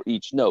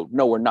each node.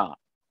 No, we're not.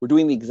 We're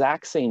doing the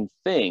exact same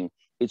thing.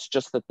 It's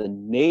just that the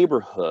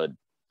neighborhood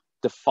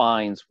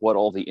defines what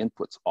all the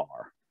inputs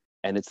are.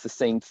 And it's the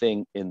same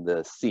thing in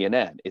the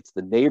CNN. It's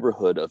the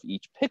neighborhood of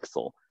each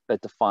pixel that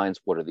defines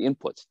what are the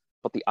inputs.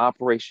 But the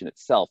operation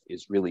itself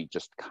is really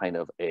just kind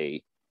of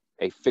a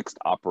fixed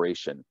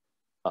operation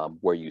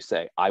where you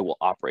say, I will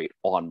operate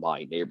on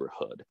my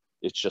neighborhood.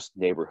 It's just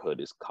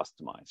neighborhood is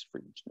customized for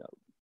each node.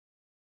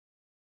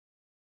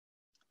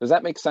 Does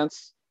that make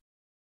sense?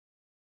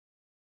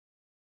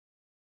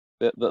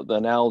 The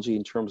analogy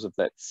in terms of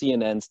that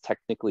CNNs,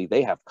 technically,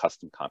 they have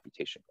custom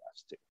computation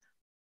graphs too.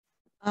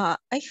 I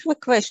have a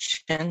question.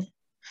 Yes.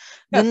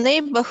 The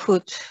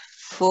neighborhood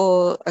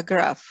for a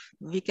graph,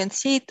 we can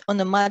see it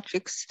on a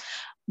matrix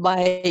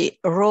by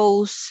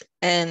rows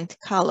and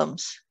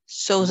columns.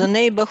 So the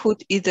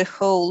neighborhood is a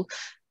whole,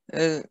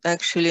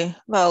 actually,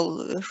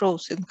 well,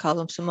 rows and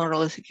columns are more or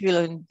less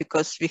equivalent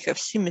because we have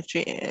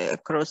symmetry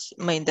across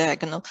main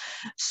diagonal.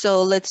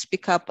 So let's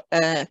pick up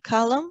a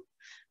column,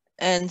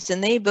 and the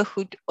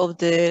neighborhood of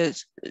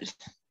the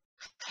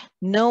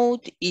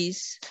node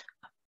is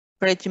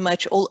pretty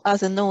much all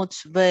other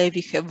nodes where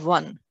we have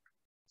 1.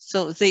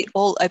 So they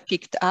all are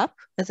picked up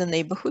as a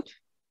neighborhood?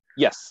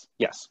 Yes,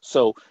 yes.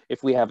 So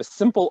if we have a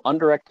simple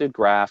undirected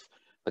graph,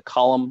 the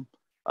column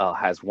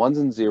has 1s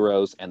and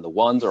 0s, and the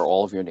 1s are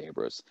all of your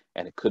neighbors.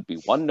 And it could be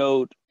 1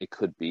 node, it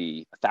could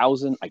be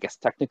 1,000. I guess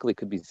technically it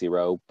could be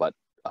 0, but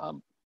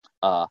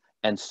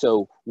and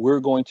so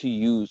we're going to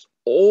use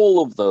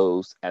all of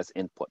those as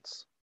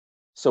inputs.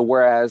 So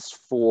whereas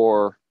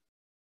for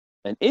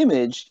an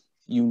image,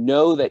 you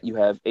know that you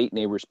have 8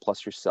 neighbors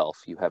plus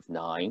yourself. You have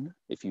 9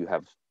 if you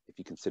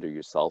consider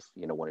yourself,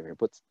 you know, one of your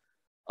inputs.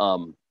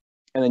 And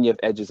then you have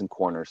edges and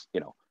corners, you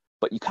know,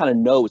 but you kind of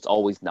know it's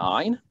always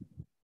 9.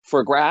 For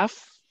a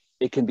graph,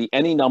 it can be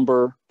any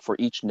number for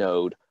each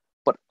node.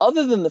 But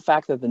other than the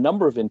fact that the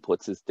number of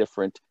inputs is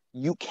different,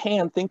 you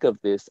can think of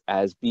this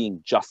as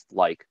being just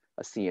like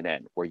a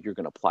CNN, where you're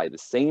going to apply the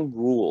same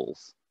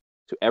rules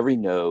to every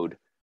node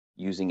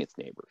using its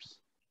neighbors.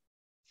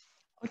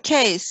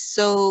 Okay,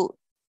 so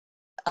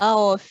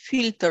our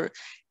filter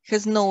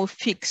has no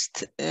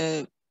fixed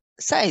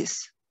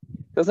size.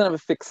 Doesn't have a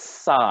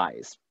fixed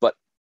size, but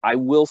I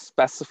will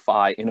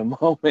specify in a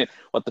moment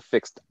what the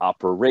fixed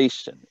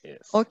operation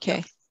is.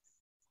 Okay.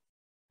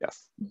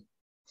 Yes.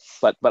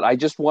 But I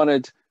just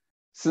wanted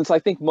since I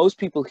think most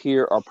people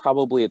here are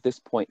probably at this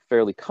point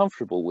fairly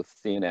comfortable with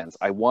CNNs,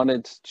 I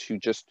wanted to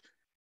just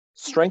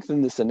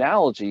strengthen this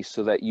analogy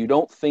so that you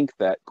don't think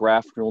that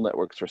graph neural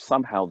networks are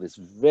somehow this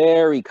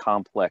very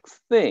complex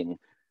thing.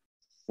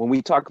 When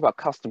we talk about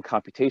custom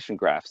computation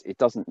graphs, it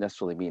doesn't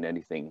necessarily mean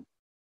anything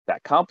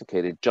that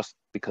complicated, just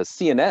because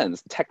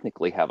CNNs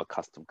technically have a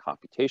custom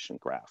computation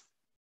graph.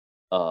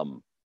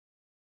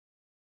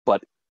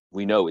 But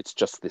we know it's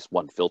just this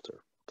one filter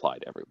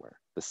applied everywhere,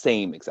 the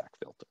same exact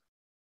filter.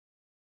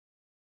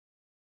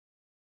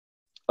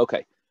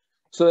 Okay,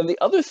 so then the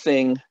other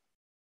thing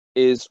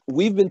is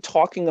we've been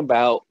talking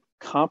about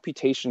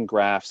computation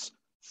graphs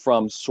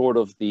from sort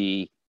of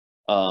the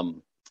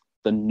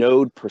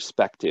node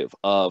perspective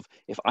of,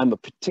 if I'm a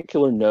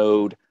particular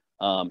node,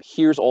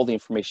 here's all the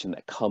information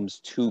that comes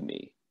to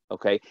me,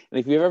 okay? And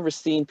if you've ever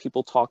seen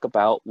people talk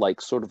about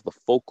like sort of the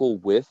focal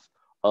width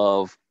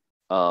of,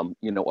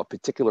 you know, a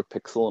particular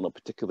pixel in a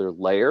particular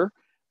layer,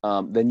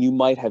 then you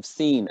might have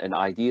seen an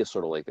idea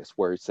sort of like this,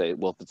 where you say,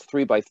 well, if it's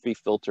 3x3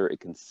 filter, it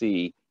can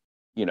see,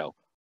 you know,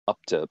 up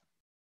to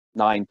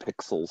 9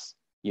 pixels,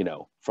 you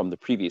know, from the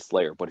previous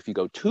layer. But if you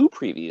go 2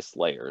 previous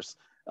layers,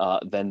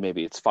 then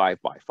maybe it's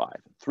 5x5.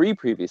 3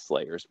 previous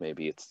layers,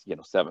 maybe it's, you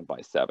know,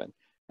 7x7.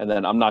 And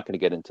then I'm not going to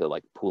get into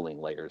like pooling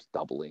layers,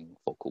 doubling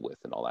focal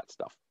width and all that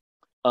stuff.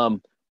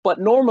 But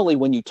normally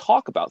when you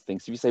talk about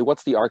things, if you say,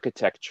 what's the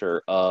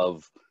architecture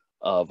of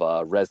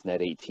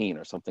ResNet 18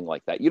 or something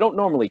like that, you don't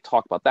normally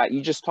talk about that.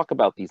 You just talk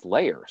about these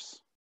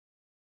layers,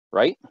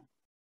 right?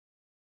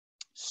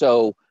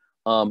 So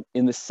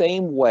in the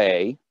same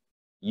way,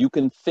 you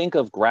can think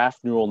of graph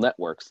neural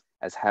networks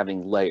as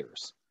having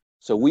layers.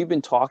 So we've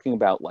been talking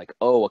about like,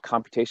 oh, a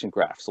computation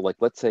graph. So like,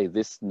 let's say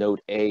this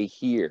node A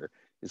here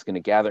is going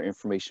to gather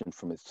information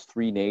from its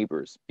 3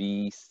 neighbors,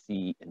 B,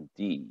 C, and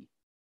D.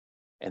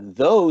 And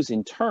those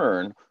in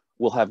turn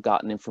will have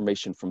gotten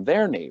information from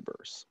their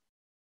neighbors,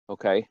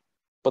 okay?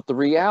 But the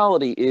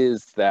reality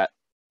is that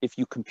if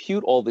you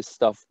compute all this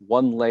stuff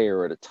one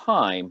layer at a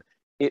time,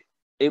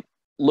 it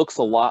looks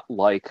a lot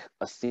like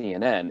a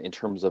CNN in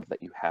terms of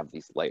that you have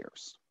these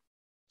layers.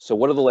 So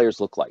what do the layers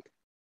look like?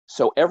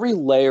 So every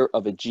layer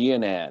of a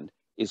GNN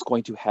is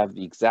going to have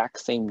the exact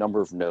same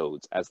number of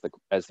nodes as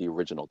the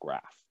original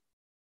graph.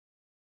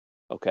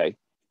 Okay,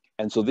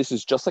 and so this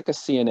is just like a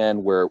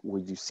CNN where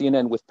with you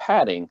CNN with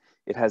padding,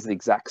 it has the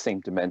exact same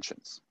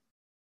dimensions.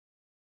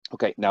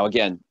 Okay, now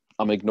again,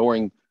 I'm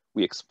ignoring,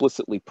 we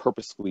explicitly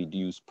purposefully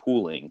use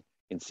pooling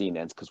in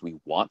CNNs because we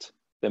want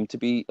them to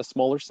be a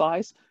smaller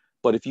size.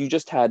 But if you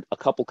just had a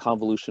couple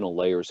convolutional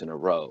layers in a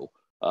row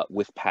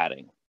with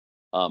padding,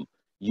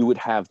 you would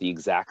have the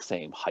exact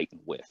same height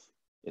and width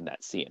in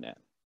that CNN,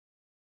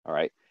 all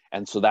right?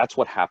 And so that's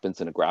what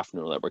happens in a graph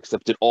neural network,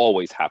 except it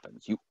always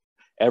happens.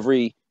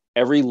 Every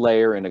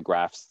layer in a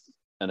graph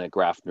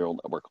neural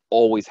network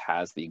always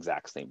has the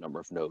exact same number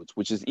of nodes,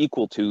 which is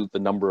equal to the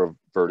number of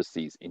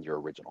vertices in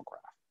your original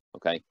graph,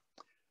 okay?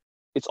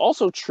 It's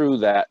also true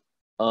that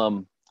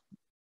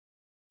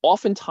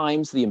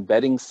oftentimes the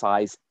embedding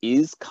size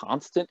is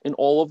constant in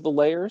all of the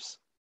layers,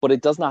 but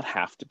it does not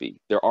have to be.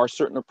 There are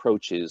certain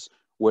approaches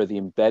where the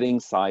embedding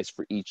size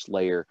for each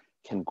layer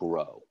can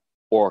grow,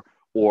 or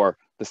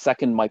the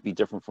second might be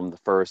different from the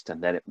first,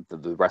 and then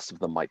the rest of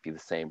them might be the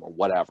same, or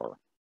whatever.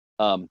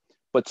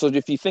 But so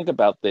if you think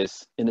about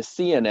this, in a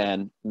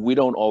CNN, we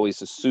don't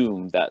always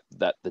assume that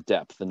the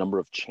depth, the number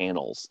of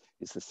channels,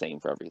 is the same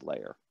for every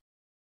layer,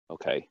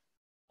 okay?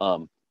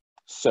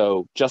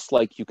 So just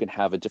like you can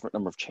have a different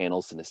number of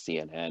channels in a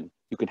CNN,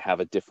 you can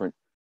have a different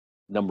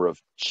number of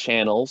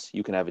channels,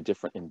 you can have a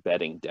different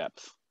embedding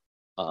depth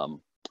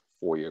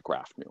for your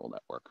graph neural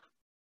network.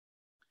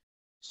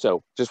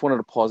 So just wanted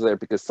to pause there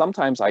because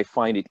sometimes I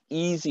find it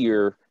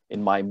easier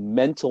in my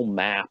mental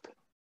map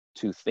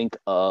to think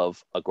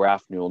of a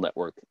graph neural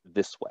network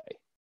this way,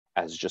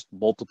 as just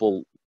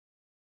multiple,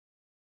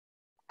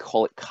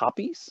 call it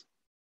copies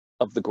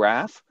of the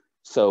graph.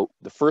 So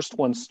the first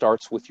one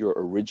starts with your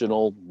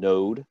original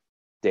node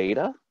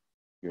data,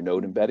 your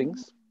node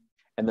embeddings.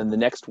 And then the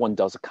next one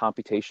does a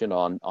computation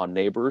on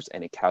neighbors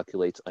and it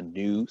calculates a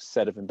new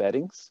set of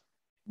embeddings.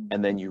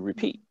 And then you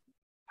repeat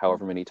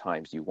however many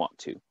times you want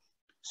to.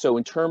 So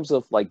in terms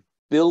of like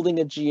building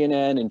a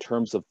GNN, in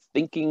terms of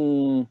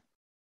thinking,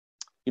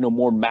 you know,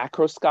 more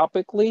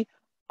macroscopically,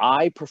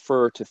 I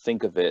prefer to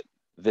think of it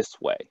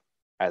this way,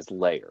 as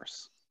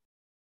layers.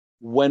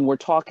 When we're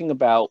talking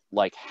about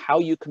like how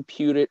you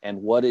compute it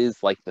and what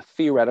is like the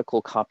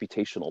theoretical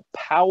computational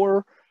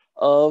power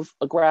of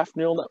a graph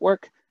neural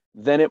network,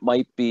 then it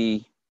might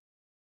be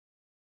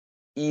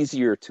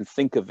easier to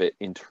think of it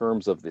in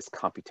terms of this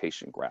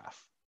computation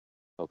graph,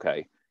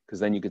 okay? Because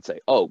then you could say,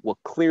 oh, well,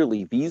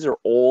 clearly these are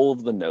all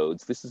of the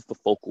nodes. This is the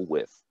focal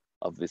width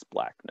of this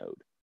black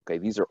node. Okay,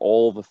 these are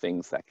all the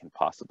things that can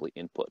possibly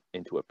input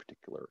into a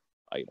particular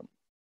item.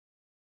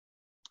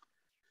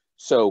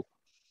 So,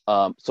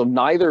 so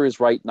neither is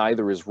right,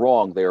 neither is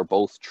wrong. They are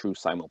both true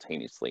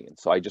simultaneously. And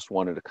so I just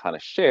wanted to kind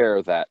of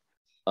share that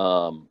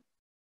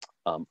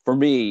for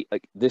me,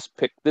 like this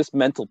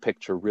mental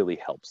picture really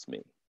helps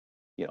me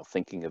you know,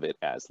 thinking of it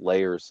as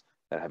layers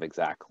that have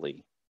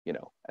exactly, you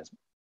know, as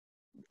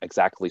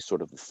exactly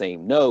sort of the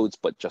same nodes,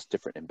 but just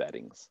different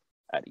embeddings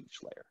at each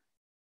layer.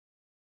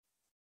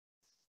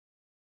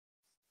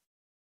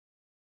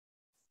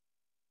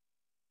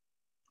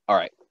 All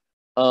right.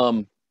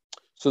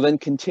 So then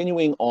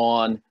continuing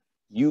on,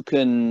 you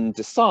can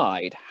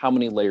decide how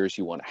many layers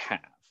you want to have.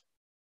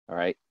 All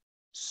right.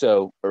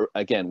 So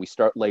again, we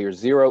start layer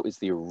 0 is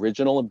the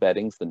original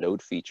embeddings, the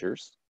node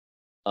features.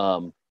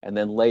 And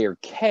then layer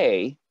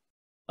K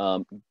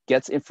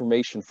gets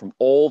information from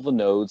all the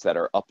nodes that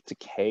are up to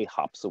K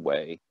hops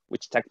away,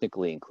 which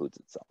technically includes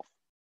itself.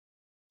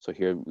 So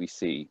here we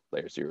see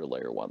layer 0,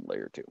 layer 1,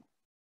 layer 2.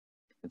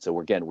 And so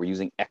again, we're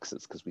using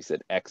X's because we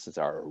said X is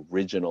our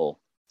original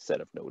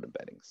set of node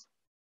embeddings.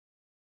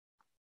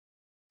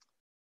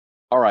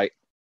 All right,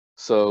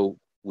 so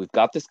we've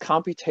got this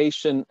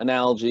computation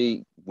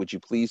analogy. Would you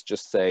please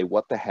just say,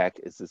 what the heck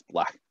is this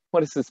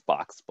what is this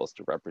box supposed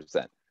to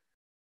represent?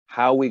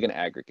 How are we going to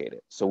aggregate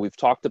it? So we've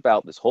talked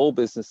about this whole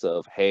business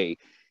of, hey,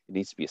 it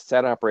needs to be a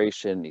set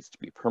operation, it needs to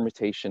be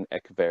permutation,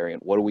 equivariant.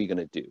 What are we going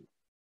to do?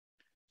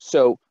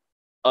 So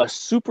a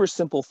super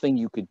simple thing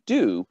you could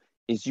do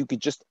is you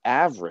could just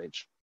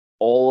average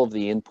all of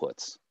the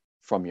inputs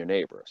from your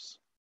neighbors.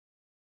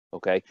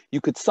 Okay, you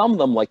could sum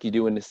them like you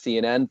do in the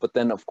CNN, but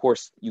then of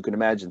course you can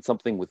imagine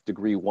something with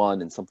degree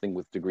 1 and something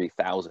with degree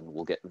 1000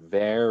 will get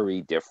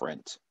very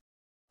different,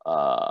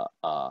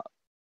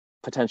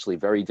 potentially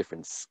very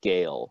different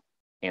scale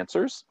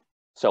answers.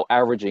 So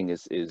averaging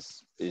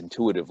is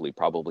intuitively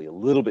probably a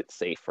little bit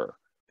safer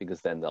because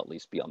then they'll at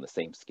least be on the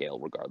same scale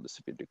regardless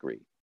of your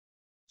degree.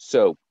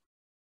 So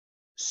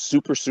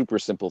super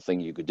simple thing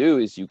you could do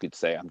is you could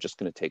say, I'm just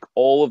going to take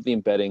all of the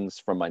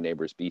embeddings from my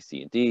neighbors B,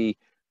 C, and D.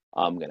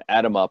 I'm going to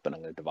add them up and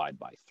I'm going to divide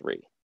by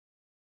 3.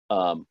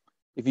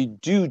 If you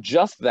do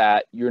just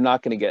that, you're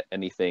not going to get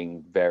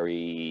anything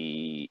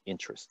very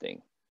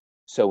interesting.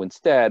 So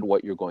instead,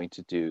 what you're going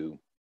to do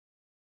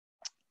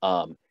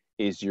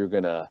is you're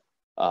going to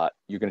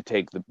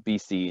take the B,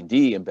 C, and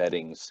D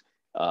embeddings.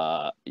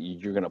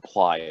 You're going to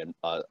apply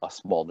a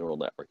small neural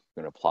network.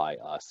 You're going to apply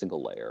a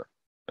single layer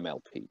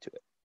MLP to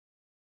it.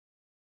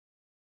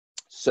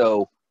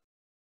 So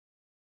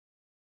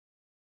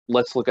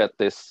let's look at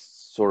this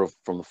sort of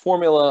from the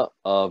formula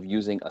of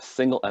using a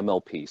single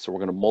MLP. So we're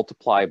going to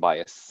multiply by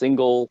a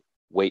single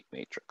weight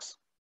matrix.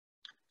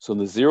 So in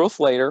the 0th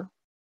layer,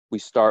 we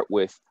start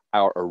with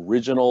our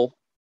original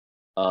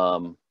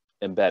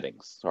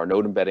embeddings. So our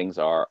node embeddings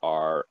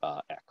are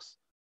X.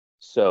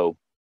 So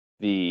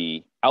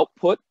the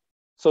output,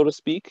 so to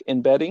speak,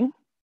 embedding,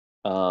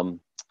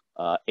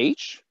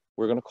 H,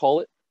 we're going to call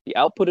it. The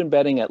output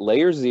embedding at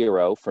layer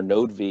 0 for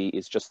node V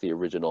is just the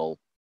original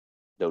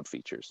node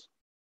features.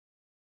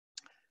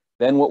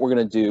 Then what we're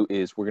going to do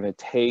is we're going to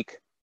take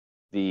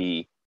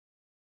the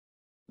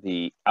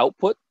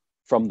output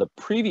from the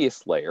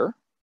previous layer.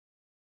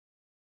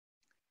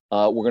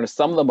 We're going to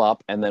sum them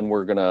up, and then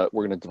we're going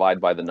to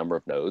divide by the number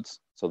of nodes.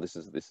 So this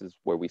is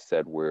where we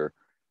said we're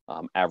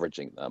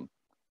averaging them,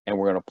 and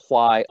we're going to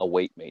apply a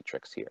weight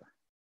matrix here.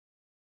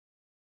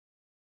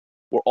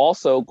 We're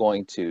also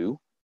going to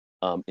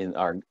in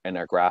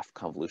our graph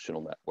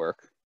convolutional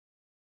network,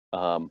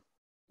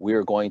 we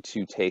are going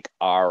to take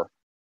our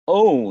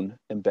own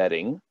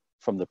embedding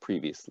from the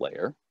previous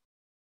layer,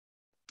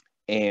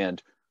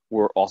 and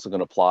we're also going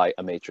to apply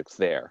a matrix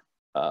there,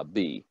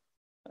 B,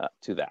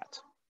 to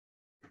that.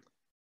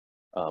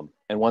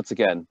 And once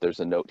again, there's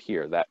a note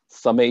here that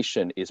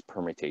summation is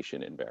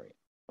permutation invariant,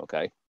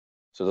 okay?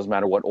 So it doesn't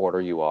matter what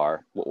order you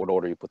are, what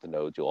order you put the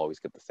nodes, you'll always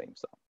get the same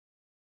sum.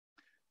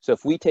 So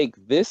if we take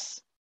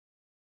this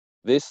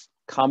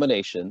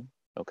combination,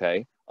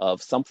 okay,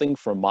 of something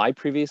from my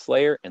previous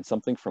layer and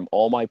something from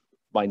all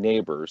my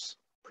neighbors'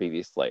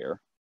 previous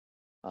layer,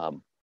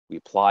 we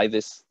apply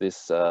this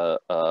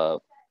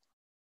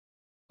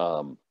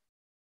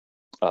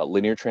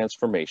linear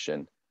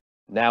transformation.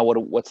 Now,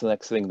 what's the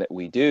next thing that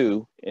we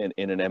do in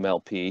an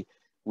MLP?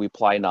 We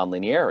apply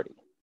nonlinearity.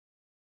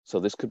 So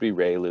this could be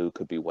ReLU,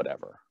 could be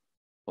whatever,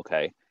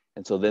 okay?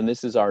 And so then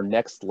this is our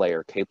next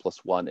layer,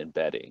 K+1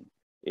 embedding,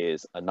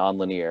 is a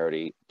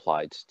nonlinearity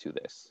applied to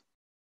this.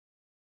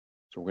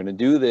 So we're going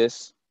to do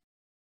this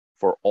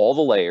for all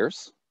the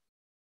layers,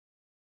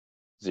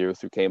 0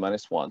 through K-1,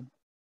 all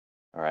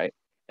right?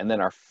 And then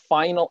our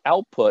final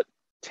output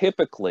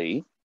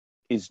typically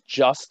is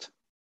just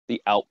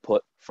the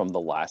output from the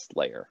last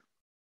layer,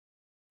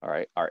 all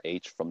right? Our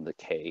H from the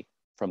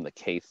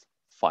Kth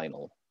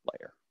final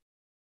layer.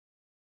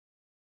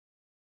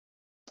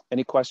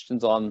 Any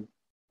questions on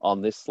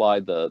this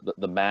slide? The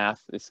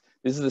math, this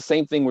is the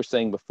same thing we're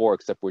saying before,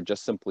 except we're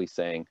just simply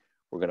saying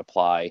we're going to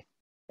apply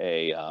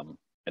an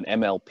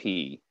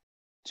MLP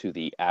to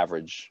the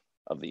average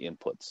of the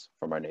inputs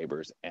from our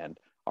neighbors, and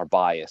our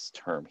bias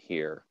term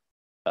here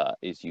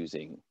is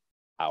using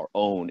our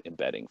own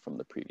embedding from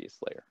the previous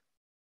layer.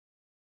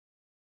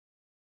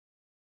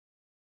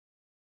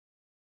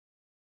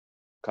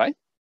 Okay,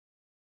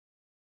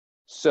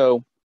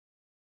 so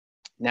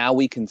now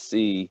we can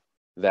see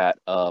that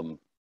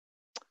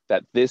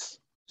that this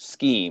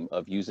scheme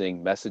of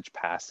using message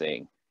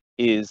passing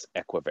is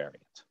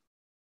equivariant,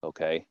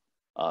 okay?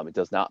 It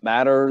does not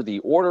matter the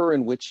order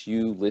in which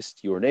you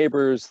list your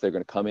neighbors. They're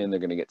going to come in, they're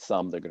going to get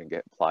some, they're going to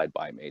get applied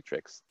by a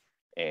matrix,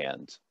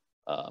 and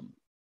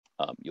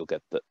you'll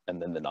get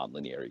and then the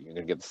nonlinearity. You're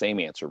going to get the same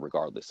answer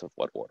regardless of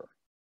what order.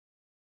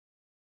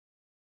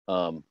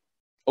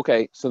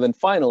 Okay, so then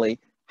finally,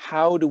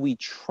 how do we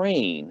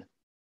train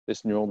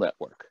this neural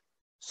network?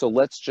 So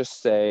let's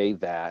just say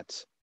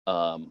that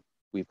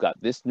we've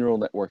got this neural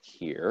network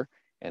here,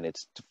 and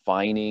it's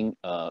defining,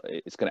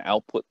 it's going to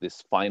output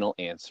this final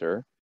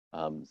answer,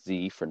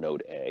 Z for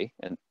node A,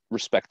 and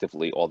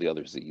respectively all the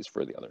other Z's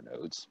for the other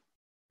nodes.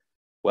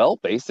 Well,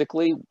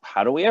 basically,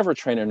 how do we ever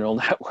train a neural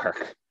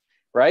network,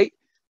 right?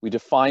 We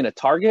define a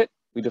target,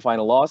 we define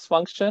a loss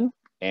function,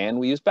 and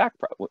we use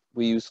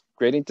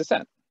gradient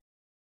descent.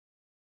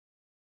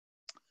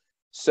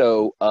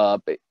 So,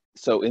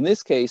 so in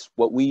this case,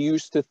 what we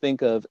used to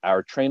think of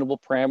our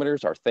trainable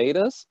parameters, our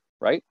thetas,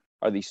 right,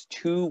 are these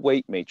two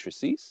weight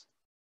matrices.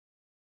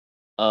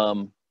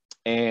 And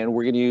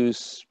we're going to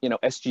use, you know,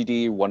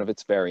 SGD, one of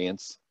its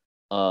variants,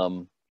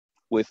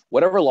 with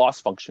whatever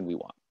loss function we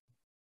want.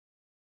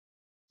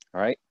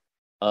 All right.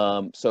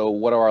 So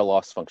what are our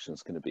loss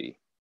functions going to be?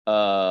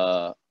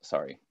 Loss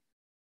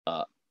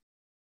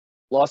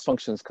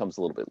functions comes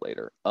a little bit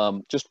later.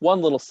 Just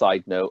one little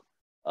side note.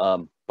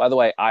 By the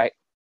way, I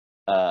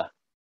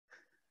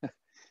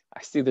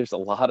see there's a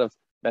lot of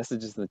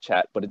messages in the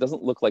chat, but it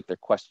doesn't look like they're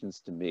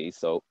questions to me,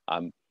 so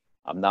I'm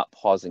not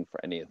pausing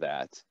for any of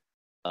that.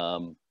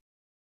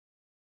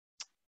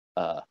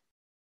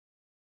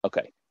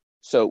 Okay,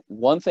 so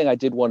one thing I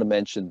did want to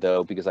mention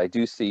though, because I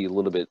do see a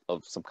little bit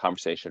of some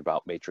conversation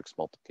about matrix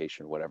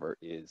multiplication, whatever,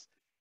 is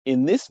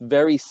in this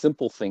very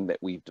simple thing that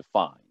we've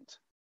defined,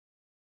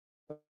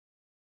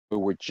 where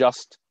we're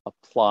just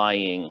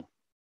applying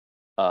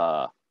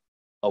a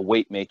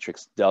weight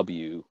matrix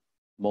W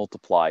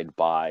multiplied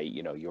by,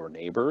 you know, your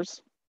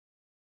neighbors,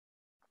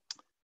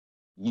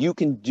 you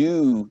can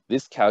do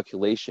this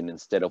calculation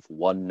instead of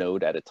one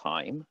node at a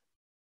time.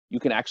 You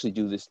can actually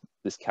do this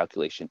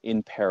calculation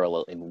in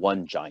parallel in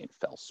one giant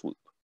fell swoop.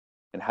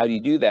 And how do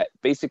you do that?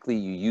 Basically,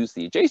 you use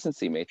the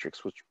adjacency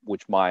matrix,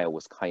 which Maya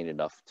was kind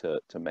enough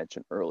to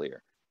mention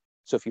earlier.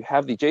 So if you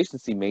have the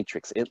adjacency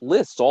matrix, it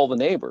lists all the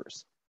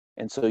neighbors.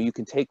 And so you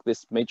can take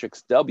this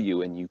matrix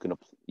W and you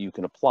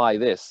can apply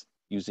this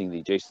using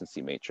the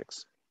adjacency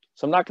matrix.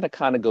 So I'm not going to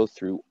kind of go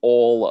through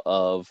all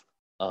of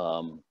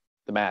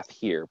the math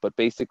here, but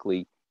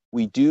basically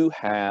we do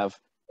have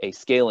a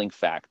scaling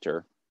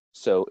factor.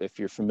 So if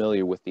you're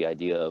familiar with the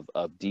idea of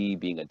D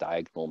being a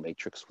diagonal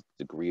matrix with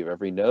the degree of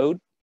every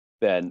node,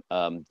 then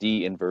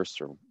D inverse,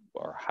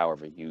 or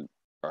however you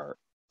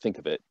think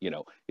of it, you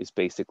know, is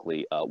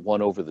basically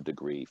 1 over the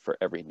degree for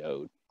every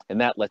node.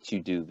 And that lets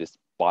you do this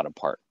bottom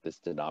part, this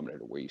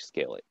denominator where you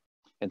scale it.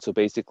 And so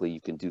basically you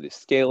can do this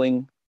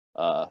scaling,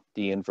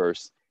 D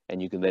inverse,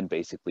 and you can then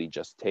basically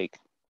just take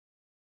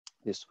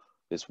this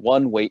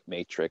one weight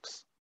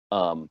matrix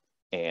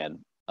and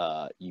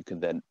you can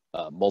then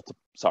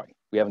sorry,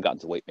 we haven't gotten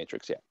to weight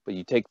matrix yet, but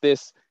you take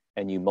this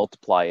and you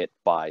multiply it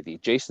by the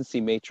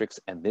adjacency matrix,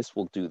 and this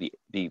will do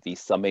the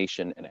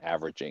summation and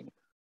averaging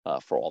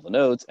for all the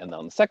nodes. And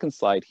on the second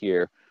slide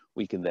here,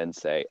 we can then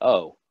say,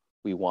 oh,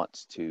 we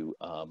want to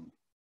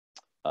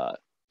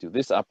do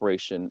this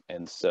operation,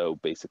 and so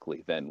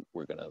basically then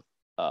we're going to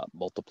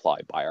multiply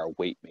by our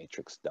weight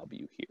matrix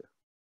W here.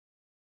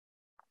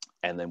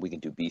 And then we can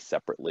do B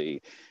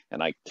separately.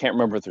 And I can't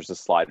remember if there's a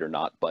slide or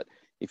not, but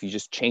if you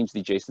just change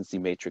the adjacency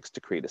matrix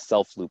to create a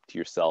self loop to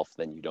yourself,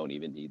 then you don't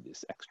even need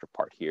this extra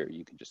part here.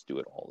 You can just do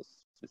it all as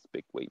this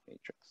big weight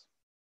matrix.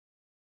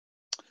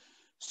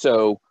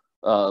 So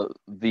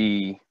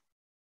these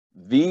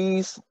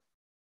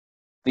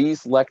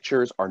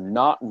lectures are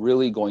not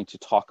really going to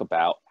talk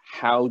about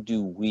how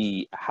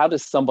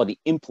does somebody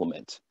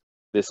implement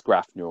this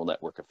graph neural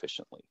network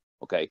efficiently.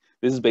 Okay,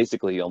 this is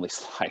basically the only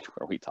slide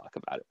where we talk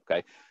about it.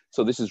 Okay,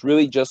 so this is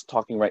really just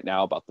talking right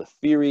now about the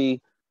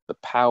theory, the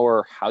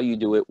power, how you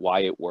do it,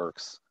 why it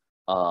works.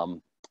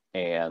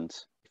 And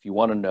if you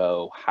want to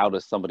know how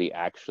does somebody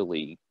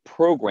actually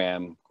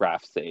program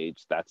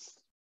GraphSage,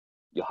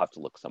 you'll have to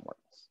look somewhere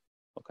else.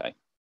 Okay.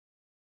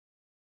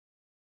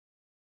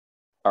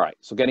 All right,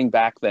 so getting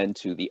back then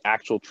to the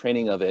actual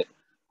training of it.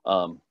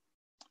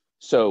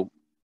 So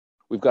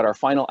we've got our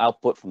final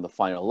output from the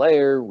final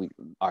layer,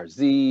 our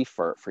Z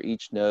for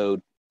each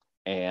node,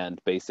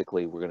 and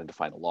basically we're going to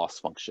define a loss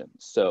function.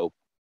 So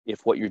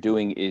if what you're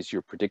doing is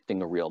you're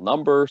predicting a real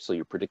number, so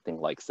you're predicting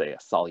like, say, a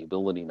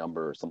solubility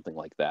number or something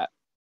like that,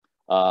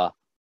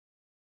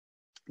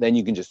 then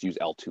you can just use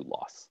L2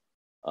 loss.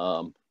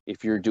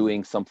 If you're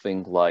doing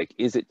something like,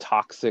 is it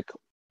toxic?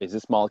 Is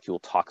this molecule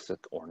toxic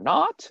or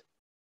not?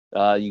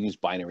 You use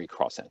binary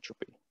cross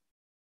entropy.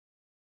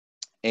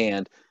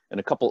 And in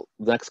the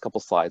next couple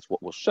slides,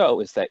 what we'll show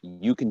is that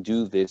you can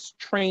do this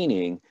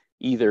training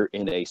either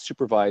in a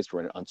supervised or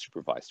in an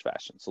unsupervised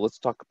fashion. So let's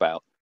talk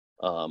about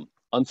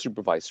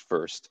unsupervised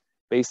first.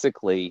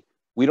 Basically,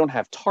 we don't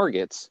have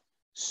targets,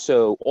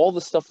 So all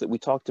the stuff that we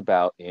talked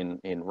about in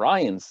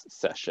Ryan's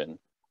session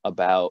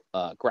about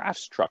graph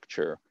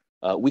structure,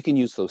 we can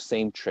use those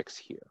same tricks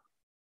here.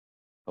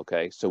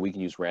 Okay, so we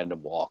can use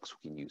random walks,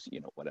 we can use,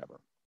 you know, whatever.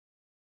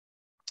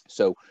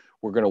 So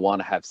we're going to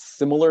want to have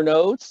similar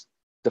nodes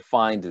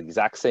defined the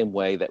exact same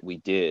way that we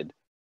did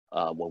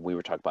when we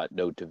were talking about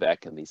node to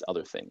vec and these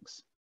other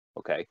things.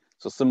 Okay,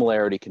 so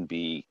similarity can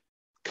be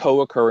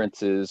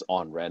co-occurrences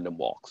on random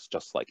walks,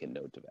 just like in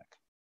node to vec.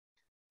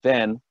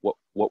 Then what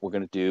we're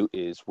going to do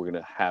is we're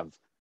going to have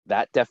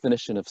that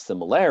definition of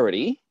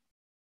similarity,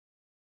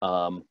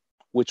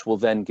 which will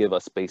then give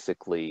us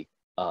basically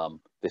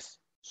this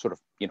sort of,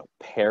 you know,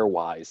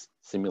 pairwise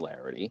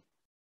similarity.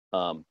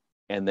 And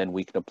then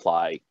we can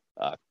apply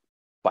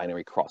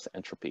binary cross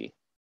entropy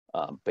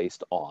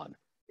based on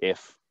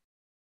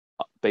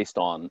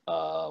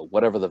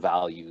whatever the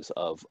values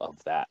of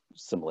that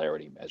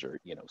similarity measure,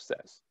 you know,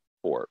 says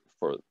for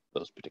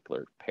those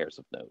particular pairs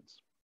of nodes.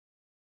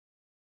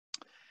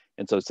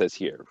 And so it says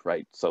here,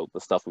 right? So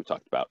the stuff we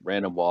talked about,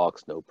 random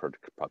walks, node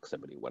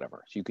proximity,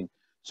 whatever. So you can,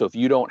 so if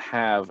you don't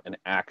have an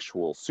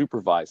actual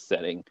supervised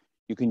setting,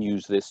 you can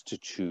use this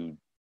to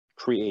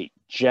create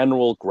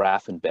general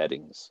graph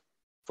embeddings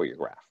for your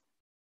graph.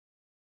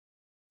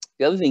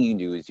 The other thing you can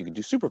do is you can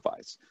do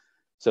supervise.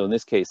 So in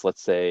this case,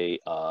 let's say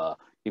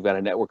you've got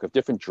a network of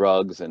different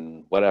drugs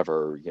and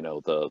whatever, you know,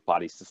 the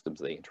body systems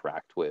they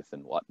interact with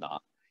and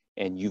whatnot.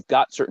 And you've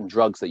got certain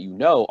drugs that you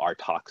know are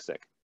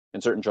toxic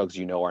and certain drugs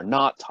you know are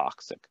not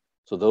toxic.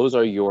 So those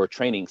are your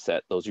training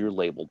set, those are your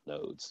labeled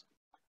nodes.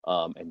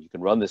 And you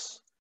can run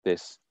this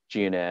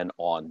GNN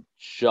on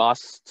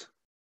just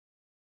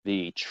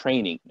the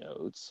training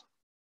nodes,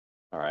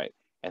 all right?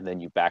 And then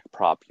you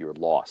backprop your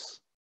loss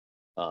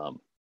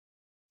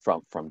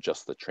from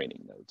just the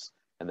training nodes.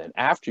 And then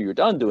after you're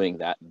done doing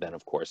that, then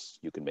of course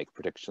you can make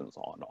predictions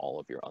on all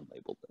of your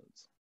unlabeled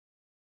nodes.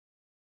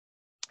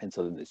 And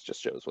so then this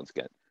just shows, once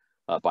again,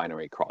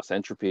 binary cross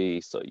entropy.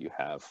 So you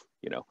have,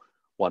 you know,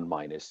 1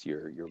 minus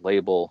your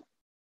label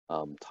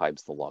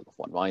times the log of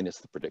 1 minus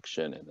the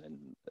prediction, and then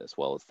as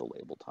well as the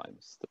label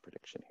times the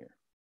prediction here.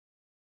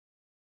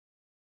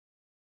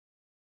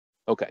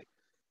 Okay,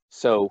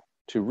 so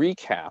to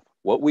recap,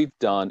 what we've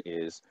done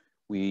is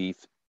we've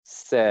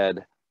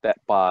said that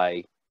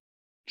by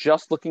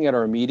just looking at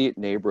our immediate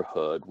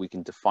neighborhood, we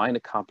can define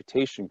a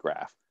computation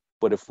graph.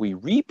 But if we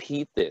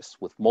repeat this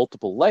with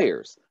multiple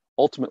layers,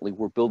 ultimately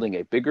we're building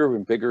a bigger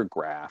and bigger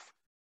graph,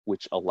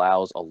 which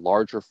allows a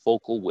larger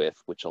focal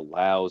width, which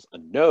allows a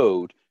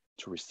node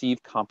to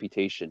receive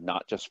computation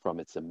not just from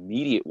its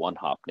immediate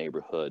one-hop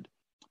neighborhood,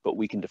 but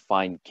we can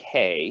define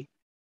K,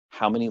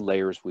 how many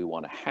layers we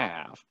want to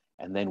have,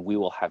 and then we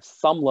will have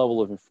some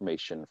level of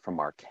information from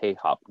our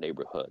K-hop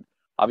neighborhood.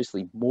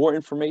 Obviously, more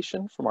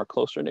information from our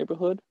closer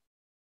neighborhood.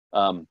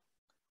 And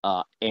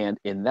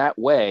in that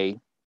way,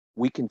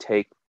 we can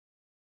take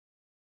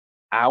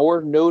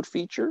our node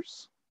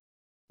features,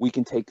 we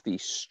can take the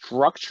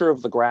structure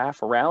of the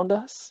graph around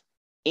us,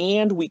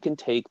 and we can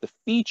take the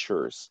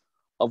features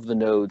of the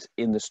nodes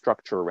in the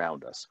structure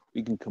around us.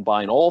 We can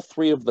combine all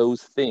three of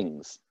those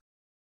things.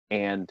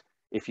 And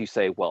if you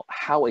say, well,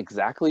 how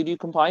exactly do you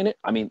combine it?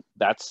 I mean,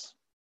 that's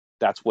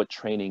what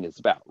training is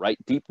about, right?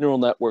 Deep neural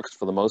networks,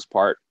 for the most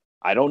part,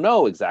 I don't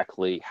know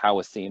exactly how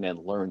a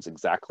CNN learns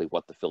exactly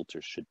what the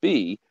filters should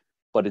be,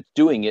 but it's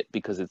doing it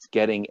because it's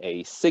getting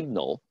a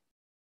signal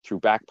through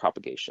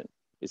backpropagation.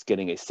 It's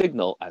getting a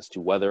signal as to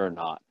whether or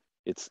not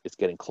it's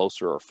getting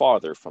closer or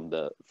farther from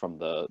the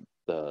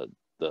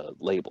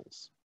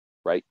labels,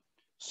 right?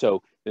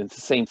 So it's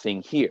the same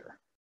thing here.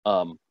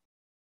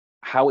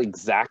 How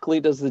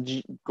exactly does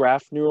the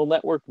graph neural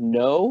network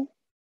know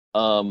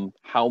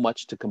how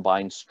much to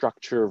combine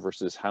structure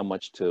versus how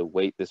much to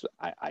weight this?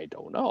 I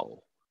don't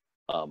know.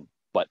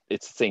 But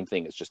it's the same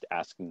thing as just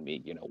asking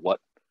me, you know,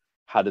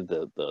 how did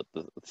the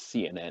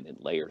CNN in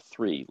layer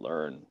 3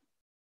 learn,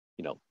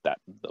 you know,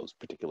 those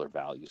particular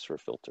values for a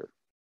filter?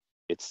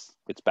 It's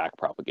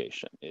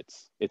backpropagation.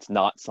 It's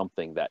not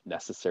something that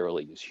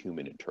necessarily is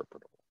human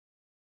interpretable.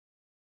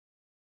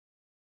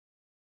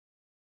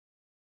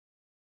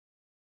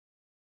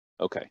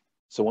 Okay,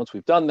 so once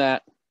we've done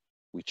that,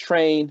 we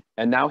train,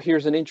 and now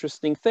here's an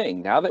interesting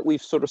thing. Now that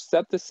we've sort of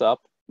set this up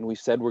and we've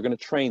said we're going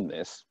to train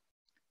this,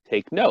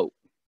 take note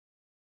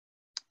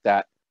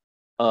that,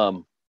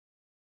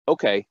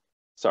 okay,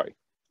 sorry.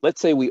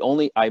 Let's say we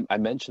only, I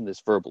mentioned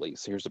this verbally,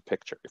 so here's a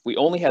picture. If we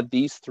only had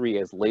these three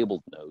as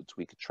labeled nodes,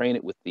 we could train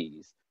it with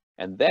these,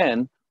 and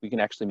then we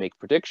can actually make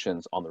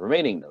predictions on the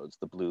remaining nodes,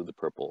 the blue, the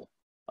purple,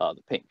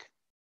 the pink.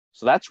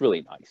 So that's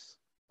really nice,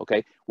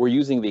 okay? We're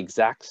using the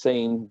exact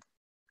same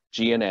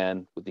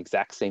GNN with the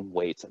exact same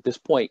weights. At this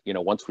point, you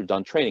know, once we're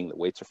done training, the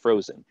weights are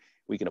frozen.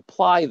 We can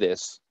apply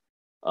this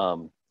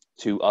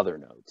to other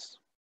nodes,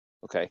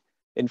 okay?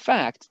 In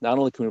fact, not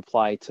only can we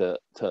apply to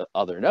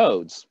other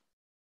nodes,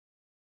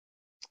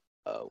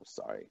 oh,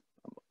 sorry,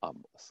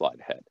 I'm a slide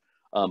ahead.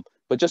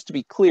 But just to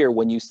be clear,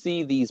 when you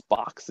see these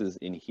boxes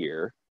in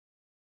here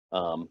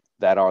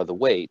that are the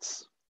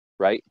weights,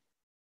 right?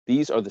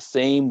 these are the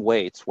same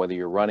weights, whether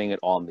you're running it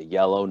on the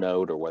yellow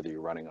node or whether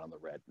you're running it on the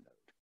red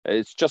node.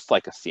 It's just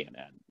like a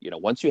CNN. You know,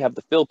 once you have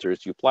the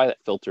filters, you apply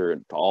that filter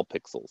to all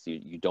pixels.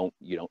 You don't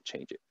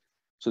change it.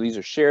 So these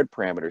are shared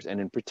parameters. And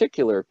in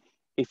particular,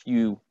 if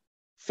you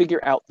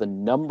figure out the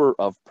number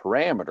of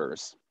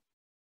parameters,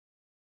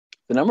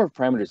 the number of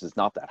parameters is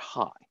not that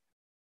high.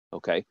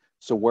 Okay.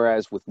 So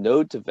whereas with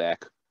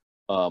Node2Vec,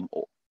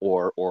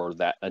 or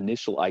that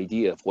initial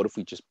idea of what if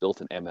we just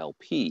built an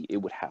MLP, it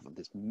would have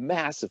this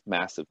massive,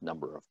 massive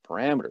number of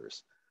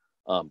parameters.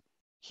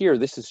 Here,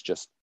 this is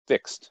just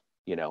fixed,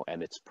 you know,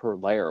 and it's per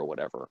layer or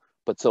whatever.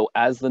 But so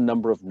as the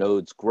number of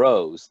nodes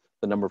grows,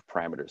 the number of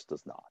parameters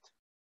does not.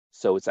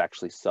 So it's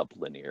actually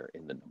sublinear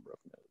in the number of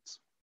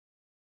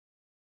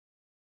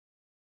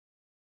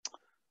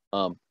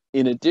nodes.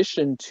 In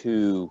addition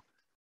to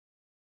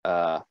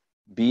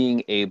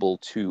being able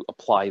to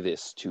apply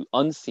this to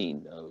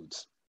unseen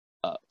nodes,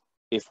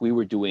 if we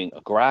were doing a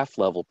graph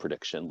level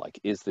prediction, like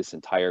is this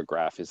entire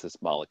graph, is this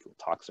molecule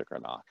toxic or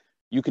not,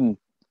 you can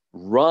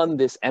run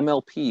this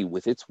MLP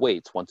with its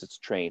weights once it's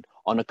trained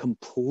on a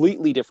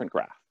completely different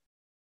graph.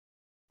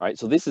 All right,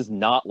 so this is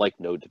not like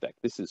Node2Vec.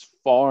 This is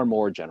far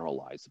more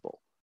generalizable.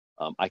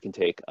 I can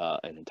take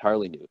an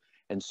entirely new.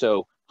 And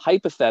so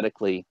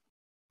hypothetically,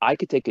 I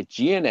could take a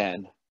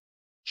GNN,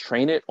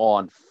 train it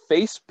on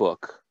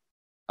Facebook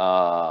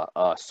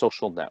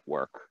social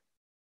network,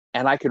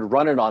 and I could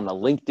run it on a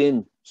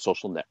LinkedIn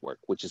social network,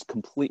 which is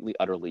completely,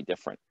 utterly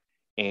different.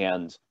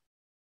 And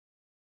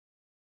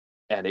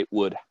it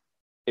would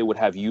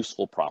have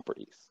useful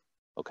properties,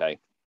 okay?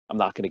 I'm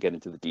not gonna get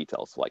into the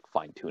details like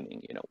fine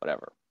tuning, you know,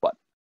 whatever, but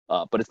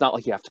it's not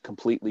like you have to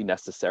completely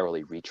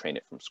necessarily retrain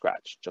it from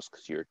scratch just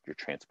because you're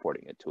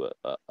transporting it to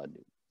a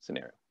new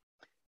scenario.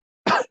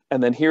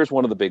 And then here's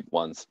one of the big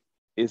ones,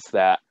 is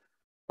that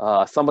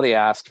somebody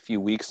asked a few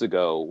weeks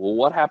ago, well,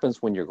 what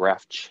happens when your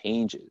graph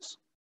changes?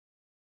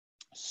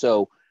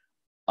 So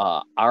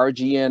our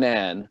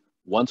GNN,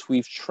 once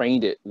we've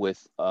trained it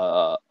with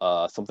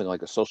something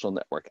like a social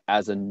network,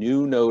 as a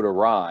new node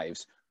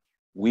arrives,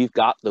 we've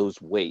got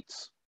those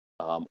weights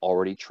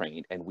already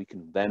trained, and we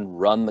can then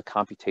run the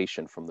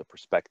computation from the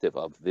perspective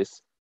of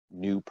this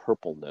new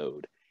purple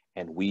node,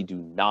 and we do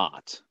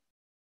not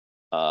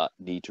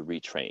need to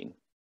retrain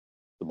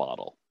the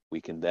model.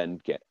 We can then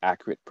get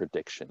accurate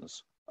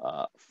predictions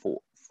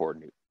for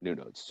new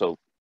nodes. So,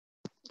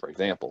 for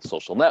example,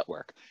 social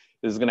network.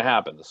 This is going to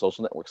happen. The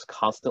social network's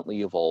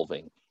constantly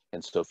evolving,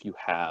 and so if you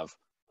have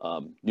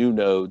new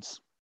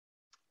nodes,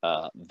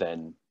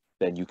 then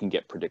you can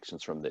get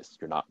predictions from this.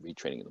 You're not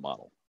retraining the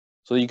model.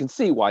 So you can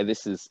see why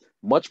this is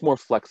much more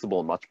flexible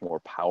and much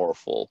more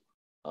powerful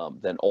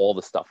than all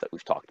the stuff that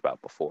we've talked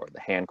about before, the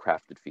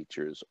handcrafted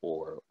features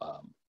or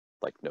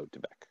like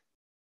Node2Vec.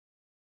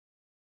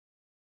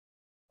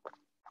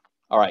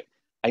 All right,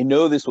 I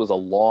know this was a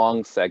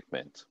long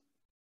segment,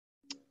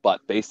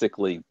 but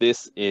basically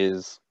this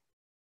is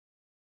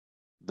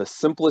the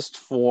simplest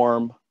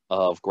form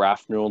of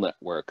graph neural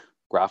network,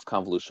 graph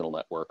convolutional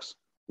networks,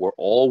 where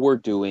all we're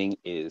doing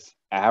is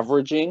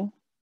averaging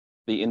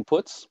the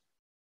inputs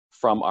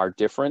from our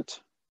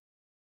different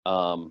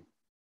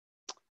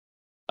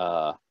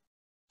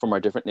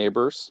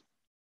neighbors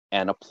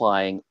and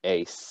applying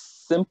a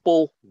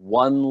simple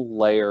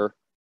one-layer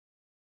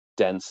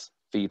dense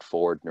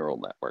feed-forward neural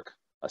network,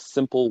 a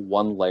simple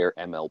one-layer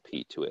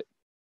MLP to it.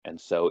 And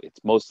so it's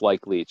most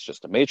likely it's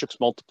just a matrix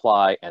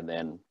multiply and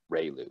then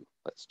ReLU,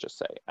 let's just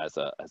say, as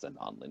a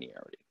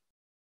nonlinearity.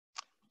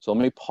 So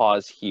let me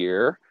pause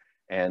here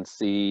and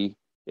see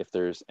if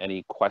there's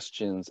any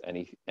questions,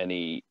 any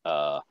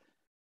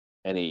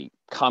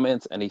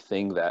comments,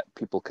 anything that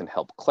people can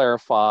help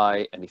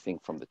clarify, anything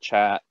from the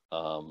chat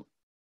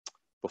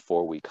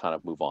before we kind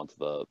of move on to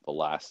the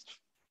last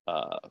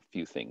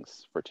few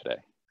things for today.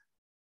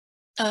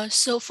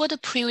 So for the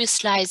previous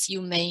slides, you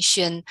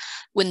mentioned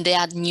when there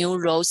are new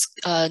rows,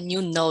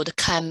 new node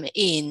come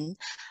in,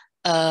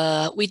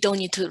 we don't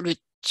need to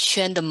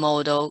retrain the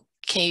model.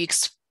 Can you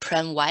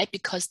explain why?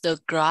 Because the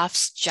graph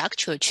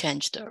structure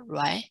changed,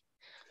 right?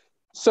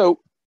 So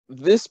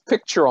this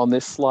picture on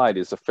this slide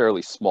is a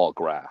fairly small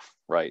graph,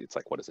 right? It's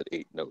like, what is it,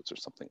 8 nodes or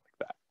something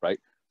like that, right?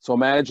 So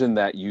imagine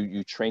that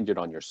you trained it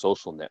on your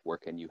social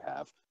network and you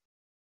have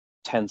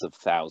tens of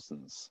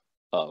thousands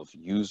of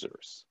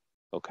users,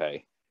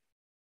 okay?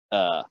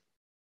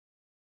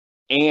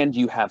 And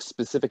you have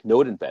specific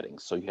node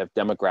embeddings. So you have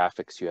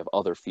demographics, you have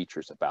other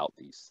features about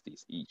these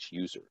each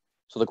user.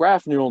 So the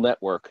graph neural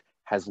network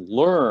has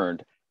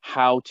learned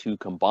how to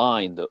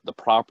combine the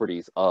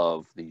properties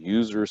of the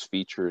user's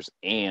features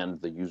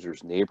and the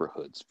user's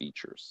neighborhood's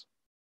features,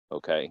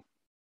 okay?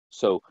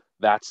 So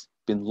that's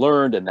been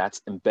learned and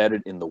that's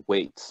embedded in the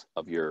weights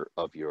of your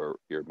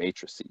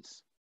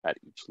matrices at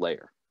each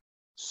layer.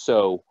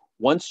 So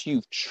once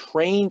you've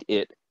trained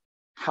it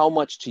how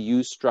much to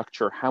use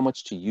structure, how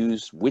much to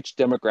use, which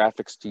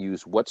demographics to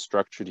use, what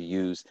structure to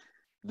use,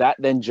 that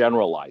then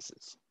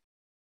generalizes.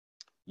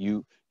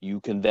 You you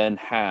can then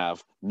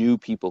have new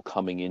people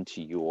coming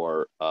into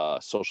your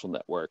social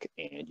network,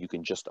 and you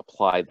can just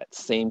apply that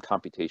same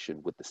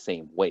computation with the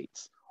same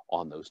weights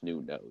on those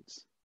new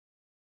nodes.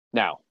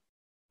 Now,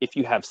 if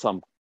you have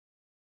some,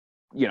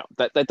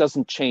 that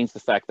doesn't change the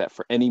fact that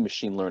for any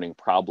machine learning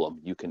problem,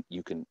 you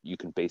can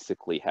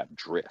basically have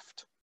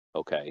drift.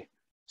 Okay,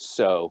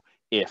 so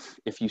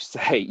if you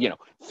say,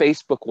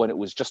 Facebook when it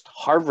was just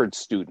Harvard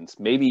students,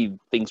 maybe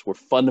things were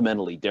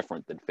fundamentally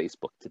different than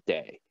Facebook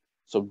today.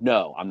 So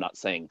no, I'm not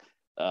saying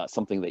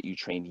something that you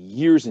trained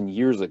years and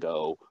years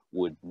ago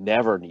would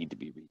never need to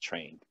be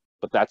retrained,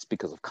 but that's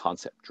because of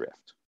concept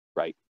drift,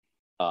 right?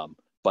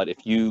 But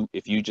if you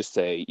just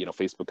say,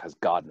 Facebook has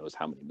God knows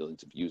how many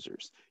millions of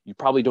users, you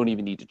probably don't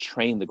even need to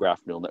train the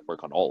graph neural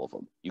network on all of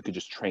them. You could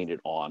just train it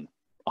on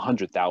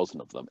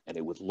 100,000 of them, and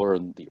it would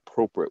learn the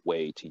appropriate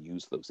way to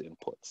use those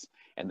inputs.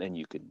 And then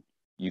you can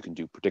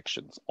do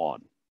predictions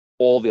on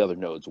all the other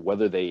nodes,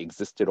 whether they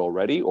existed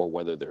already or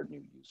whether they're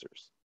new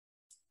users.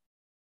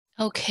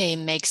 Okay,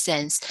 makes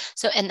sense.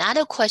 So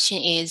another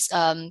question is,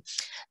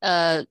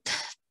 back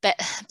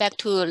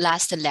to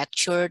last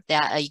lecture,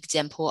 there are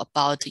example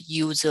about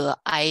user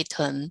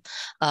item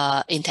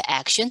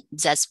interaction.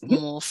 That's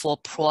more for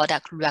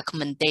product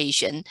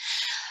recommendation.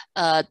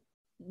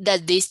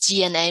 That this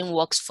GNN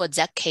works for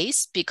that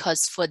case,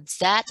 because for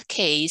that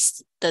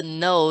case, the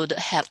node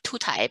have two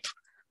types.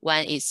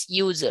 One is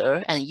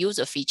user and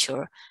user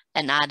feature,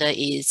 another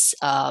is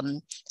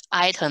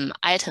item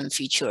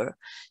feature.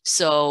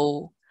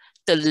 So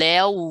the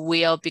layer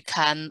will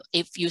become,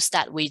 if you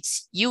start with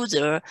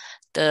user,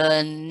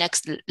 the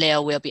next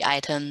layer will be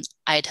item,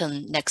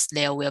 next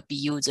layer will be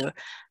user.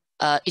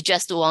 It's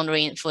just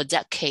wondering for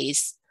that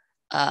case,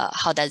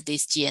 how does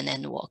this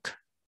GNN work?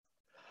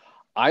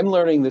 I'm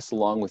learning this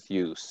along with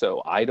you,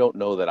 so I don't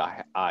know that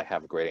I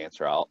have a great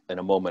answer. In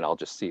a moment, I'll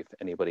just see if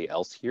anybody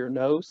else here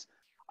knows.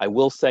 I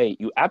will say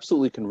you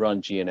absolutely can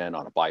run GNN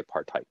on a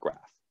bipartite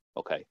graph,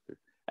 okay?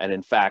 And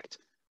in fact,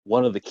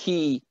 one of the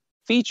key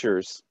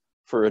features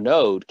for a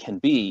node can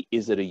be,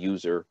 is it a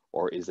user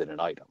or is it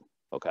an item,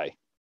 okay?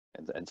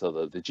 And so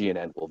the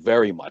GNN will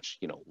very much,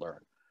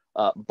 learn.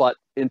 But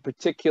in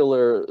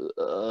particular,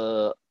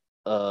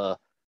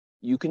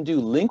 you can do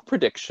link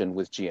prediction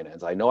with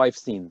GNNs. I know I've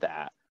seen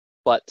that,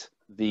 but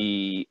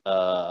the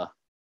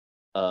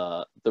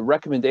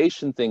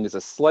recommendation thing is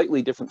a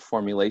slightly different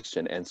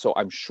formulation, and so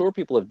I'm sure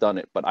people have done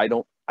it, but I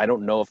don't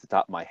know off the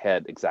top of my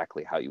head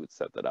exactly how you would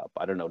set that up.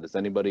 I don't know. Does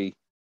anybody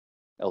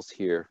else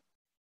here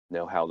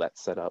know how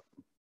that's set up?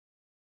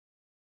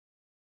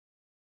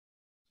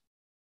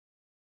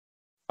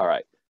 All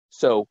right.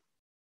 So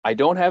I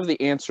don't have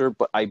the answer,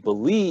 but I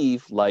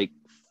believe like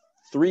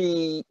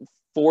 3-4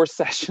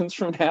 sessions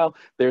from now,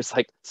 there's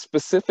like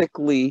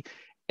specifically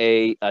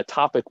a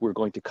topic we're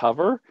going to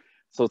cover.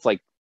 So it's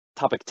like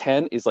topic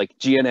 10 is like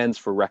GNNs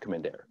for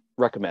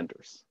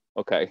recommenders.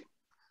 Okay.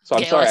 So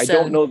I'm sorry,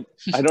 awesome.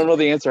 I don't know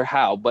the answer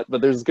how, but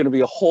there's going to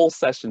be a whole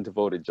session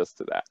devoted just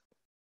to that.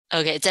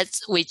 Okay,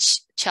 that's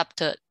which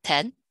chapter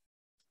 10?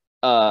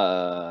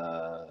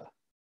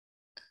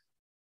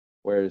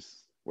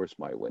 Where's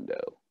my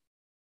window?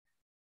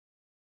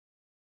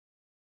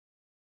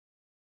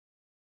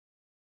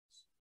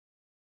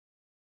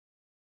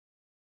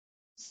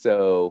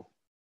 So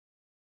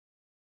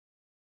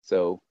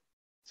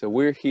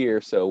we're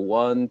here. So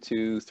 1,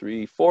 2,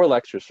 3, 4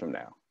 lectures from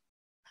now.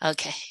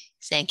 Okay,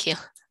 thank you.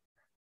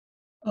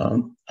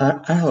 I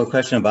have a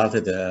question about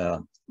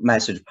the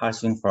message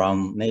passing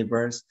from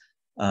neighbors.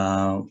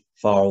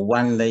 For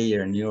one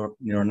layer neural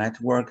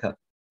network,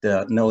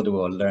 the node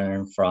will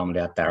learn from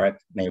their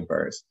direct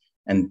neighbors,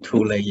 and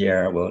 2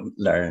 layer will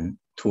learn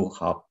 2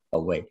 hop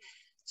away.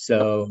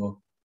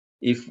 So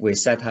if we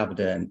set up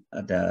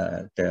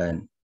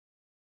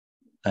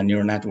a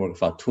neural network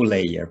for 2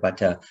 layer,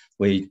 but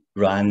we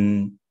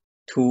run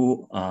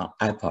 2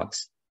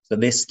 epochs, so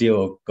they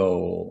still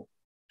go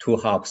 2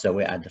 hops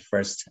away at the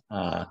first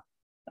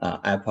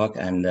epoch,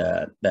 and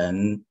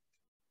then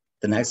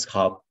the next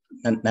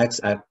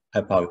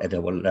epoch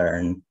it will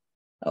learn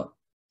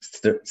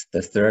the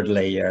 3rd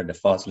layer, the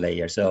 4th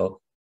layer.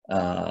 So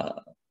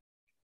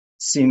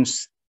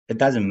seems it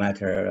doesn't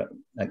matter,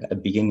 like at the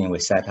beginning we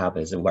set up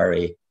is a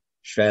very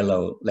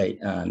shallow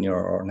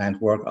neural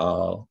network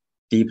or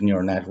deep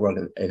neural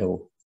network.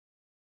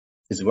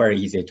 It's very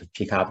easy to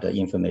pick up the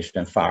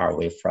information far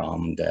away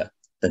from the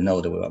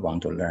node we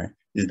want to learn.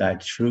 Is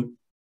that true?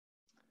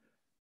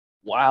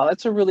 Wow,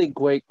 that's a really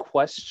great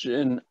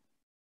question.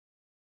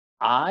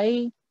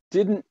 I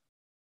didn't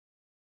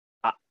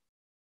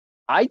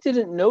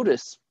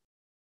notice.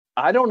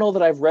 I don't know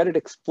that I've read it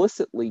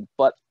explicitly,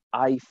 but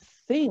I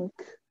think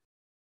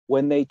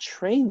when they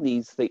train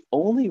these, they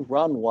only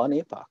run 1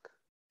 epoch.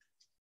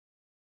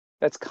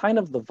 That's kind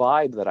of the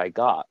vibe that I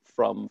got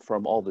from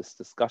all this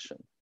discussion.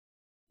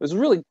 It was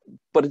really,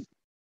 but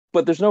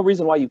there's no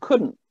reason why you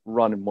couldn't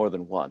run more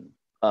than 1.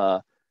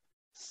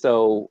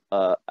 So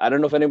I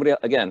don't know if anybody,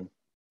 again,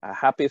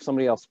 happy if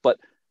somebody else, but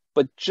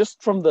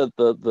just from the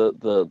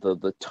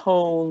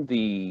tone,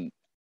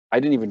 I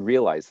didn't even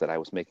realize that I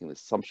was making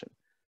this assumption.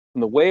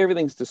 From the way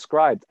everything's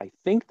described, I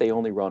think they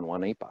only run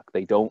one epoch.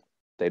 They don't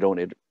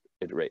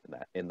iterate in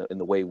that in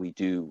the way we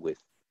do with,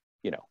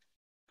 you know,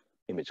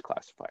 image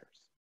classifiers.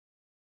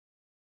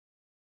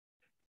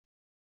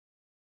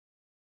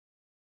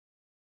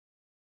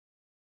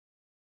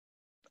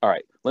 All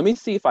right, let me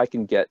see if I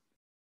can get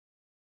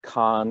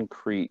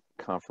concrete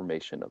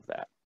confirmation of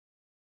that.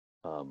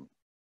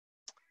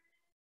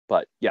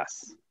 But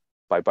yes,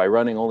 by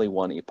running only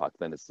one epoch,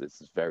 then it's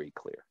very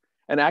clear.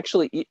 And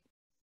actually,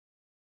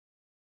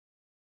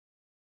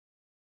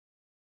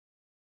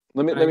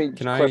 let me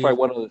clarify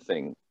one other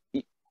thing.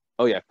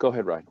 Oh yeah, go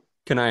ahead, Ryan.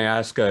 Can I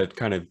ask a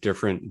kind of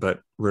different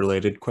but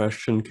related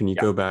question? Can you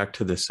go back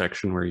to the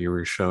section where you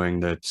were showing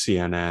the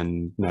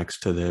CNN next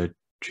to the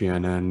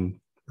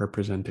GNN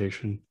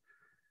representation?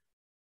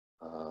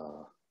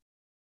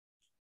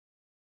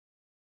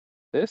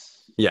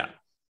 This? Yeah.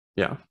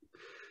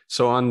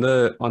 So on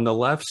the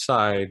left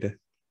side,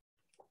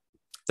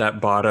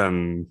 that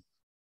bottom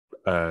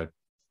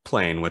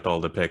plane with all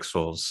the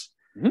pixels,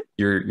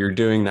 you're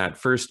doing that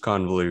first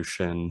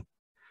convolution,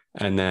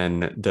 and then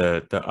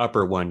the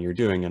upper one, you're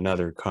doing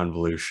another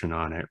convolution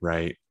on it,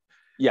 right?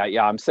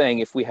 Yeah. I'm saying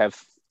if we have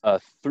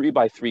a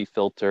 3x3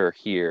 filter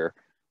here,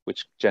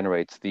 which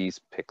generates these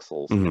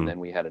pixels, and then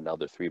we had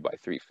another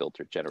 3x3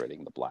 filter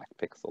generating the black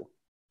pixel.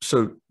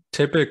 So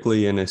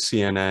typically in a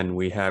CNN,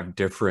 we have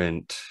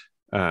different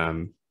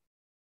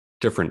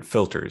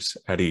filters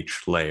at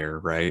each layer,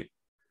 right?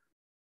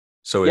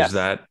 So yes.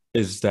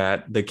 is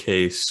that the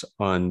case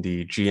on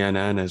the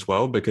GNN as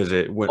well? Because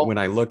when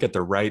I look at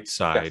the right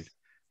side,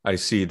 I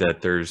see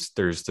that there's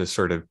this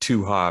sort of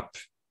 2-hop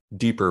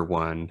deeper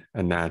one,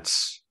 and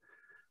is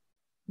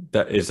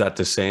that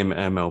the same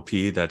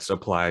MLP that's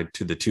applied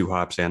to the 2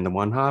 hops and the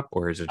 1 hop,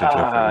 or is it a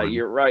different one?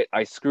 You're right.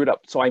 I screwed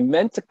up. So I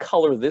meant to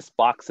color this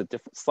box a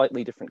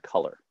slightly different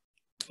color.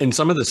 In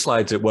some of the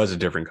slides, it was a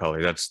different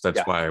color. That's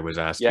why I was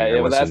asking. Yeah,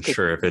 I wasn't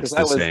sure if it's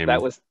the same.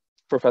 That was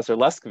Professor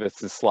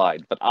Leskowitz's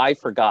slide, but I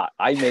forgot.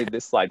 I made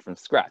this slide from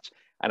scratch,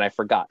 and I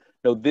forgot.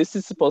 No, this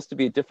is supposed to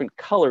be a different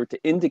color to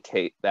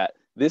indicate that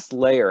this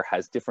layer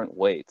has different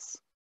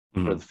weights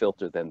for the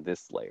filter than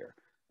this layer.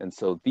 And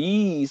so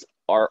these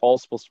are all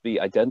supposed to be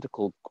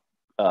identical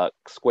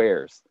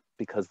squares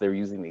because they're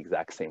using the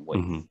exact same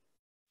weights.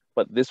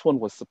 But this one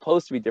was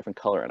supposed to be different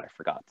color, and I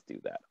forgot to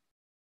do that.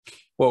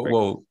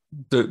 Well,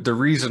 the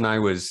reason I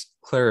was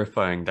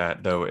clarifying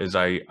that, though, is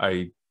I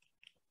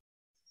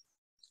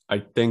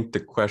think the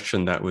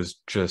question that was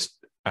just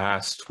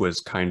asked was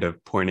kind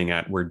of pointing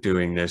at, we're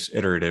doing this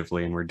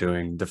iteratively, and we're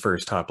doing the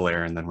first hop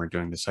layer, and then we're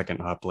doing the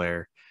second hop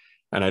layer.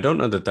 And I don't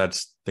know that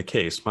that's the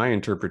case. My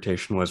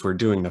interpretation was we're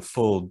doing the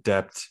full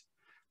depth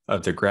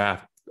of the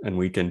graph, and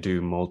we can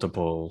do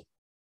multiple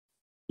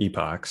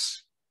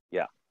epochs.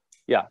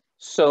 Yeah.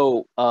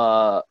 So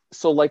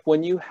like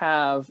when you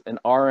have an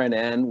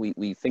RNN,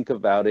 we think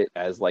about it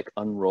as like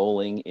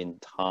unrolling in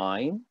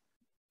time.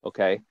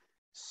 Okay.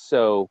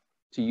 So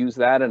to use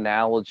that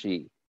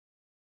analogy,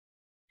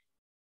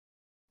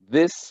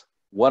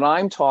 what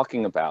I'm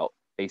talking about,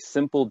 a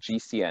simple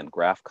GCN,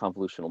 graph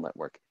convolutional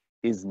network,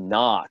 is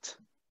not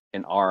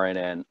an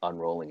RNN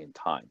unrolling in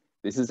time.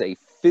 This is a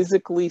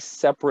physically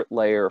separate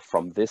layer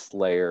from this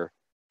layer,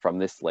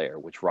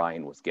 which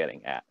Ryan was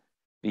getting at.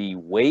 The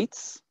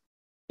weights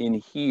in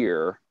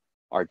here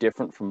are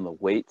different from the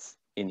weights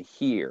in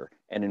here.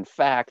 And in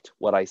fact,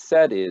 what I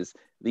said is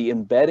the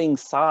embedding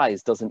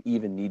size doesn't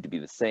even need to be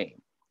the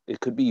same. It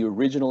could be you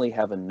originally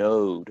have a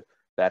node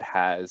that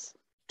has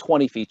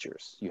 20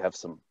 features. You have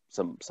some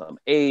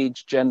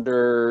age,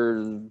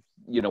 gender,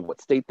 you know,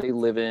 what state they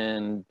live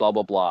in, blah,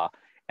 blah, blah.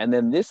 And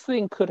then this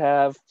thing could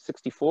have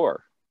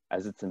 64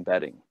 as its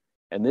embedding.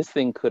 And this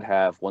thing could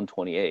have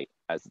 128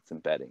 as its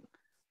embedding.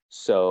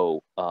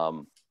 So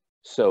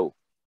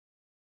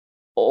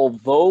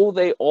although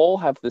they all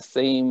have the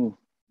same,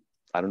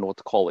 I don't know what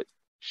to call it,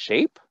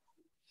 shape,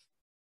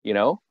 you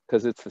know,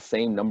 because it's the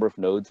same number of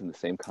nodes and the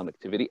same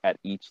connectivity at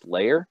each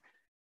layer,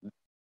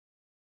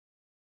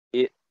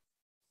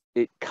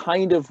 it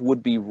kind of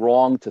would be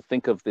wrong to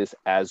think of this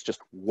as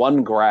just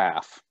one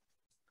graph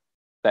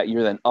that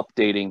you're then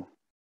updating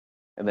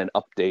and then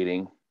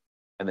updating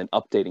and then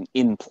updating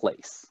in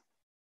place.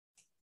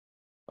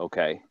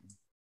 Okay.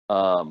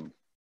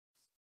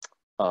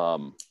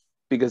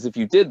 Because if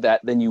you did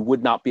that, then you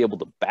would not be able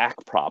to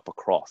backprop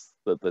across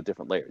the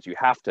different layers. You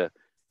have to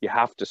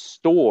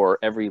store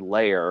every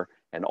layer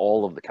and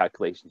all of the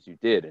calculations you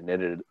did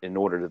in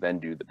order to then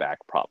do the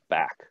backprop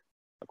back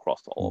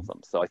across all of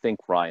them. So I think,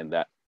 Ryan,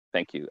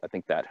 thank you. I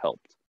think that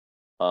helped.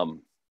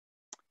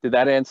 Did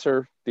that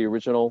answer the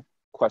original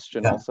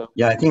question also?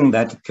 Yeah, I think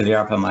that cleared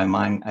up my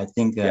mind. I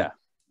think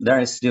there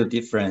is still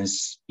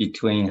difference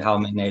between how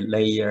many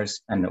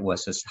layers and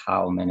versus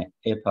how many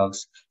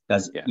epochs.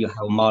 Because you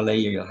have more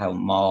layer, you have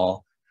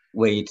more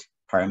weight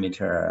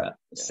parameter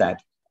set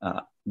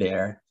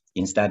there.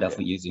 Instead of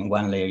using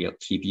one layer, you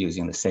keep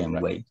using the same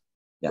weight.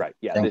 Right.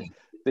 Yeah.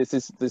 This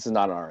is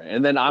not an RNN.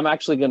 And then I'm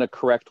actually going to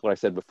correct what I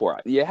said before.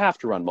 You have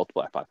to run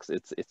multiple epochs.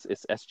 It's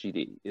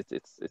SGD.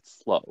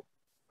 It's slow.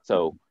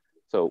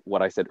 So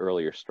what I said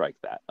earlier, strike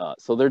that.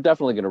 So they're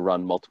definitely going to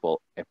run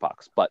multiple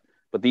epochs, but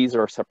these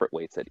are separate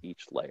weights at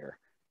each layer.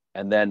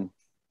 And then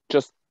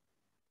just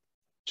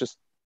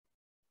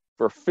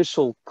for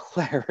official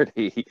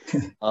clarity,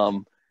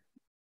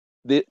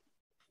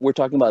 we're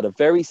talking about a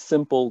very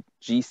simple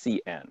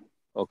GCN,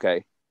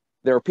 okay?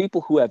 There are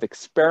people who have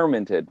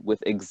experimented with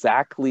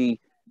exactly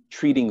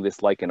treating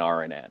this like an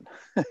RNN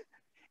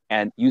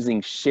and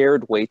using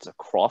shared weights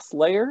across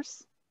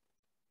layers,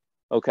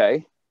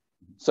 okay?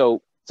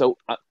 So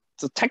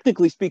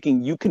technically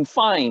speaking, you can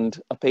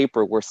find a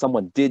paper where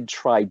someone did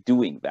try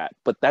doing that,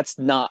 but that's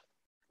not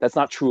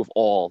true of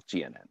all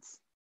GNNs,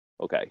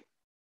 okay?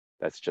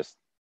 That's just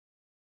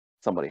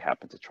somebody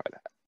happened to try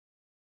that.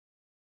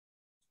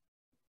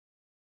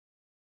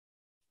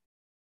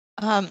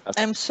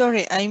 Okay. I'm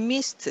sorry, I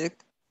missed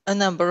a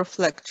number of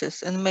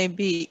lectures and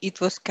maybe it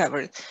was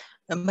covered.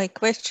 My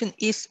question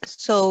is,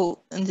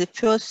 so in the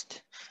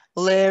first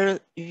layer,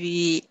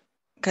 we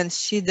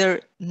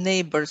consider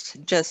neighbors,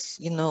 just,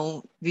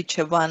 which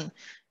are one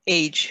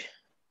edge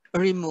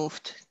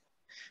removed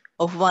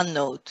of one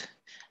node.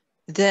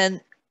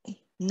 Then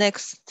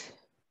with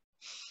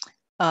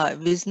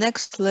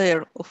next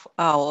layer of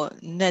our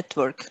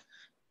network,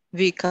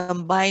 we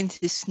combine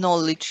this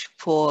knowledge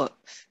for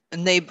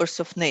neighbors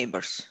of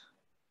neighbors,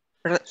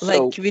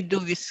 like we do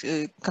with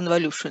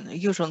convolution,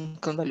 usual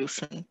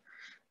convolution,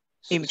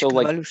 image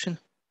convolution.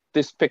 Like,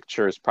 this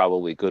picture is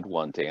probably a good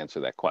one to answer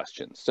that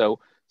question. So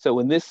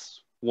in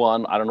this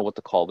one, I don't know what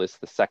to call this,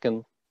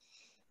 the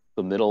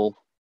middle,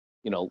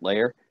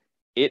 layer,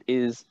 it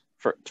is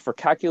for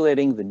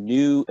calculating the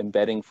new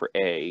embedding for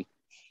A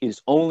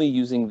is only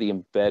using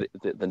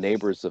the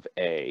neighbors of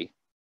A,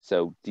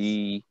 so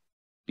D,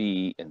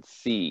 B, and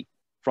C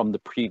from the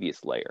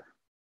previous layer.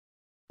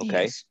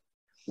 Okay. Yes.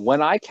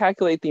 When I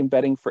calculate the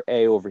embedding for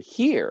A over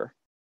here,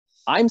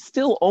 I'm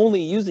still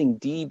only using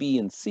D, B,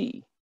 and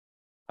C.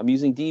 I'm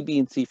using D, B,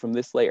 and C from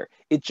this layer.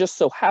 It just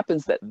so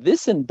happens that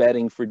this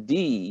embedding for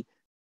D,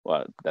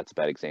 well, that's a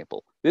bad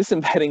example. This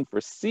embedding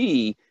for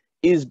C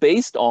is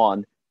based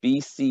on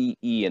B, C,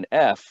 E, and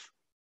F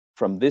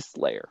from this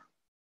layer.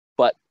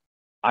 But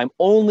I'm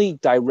only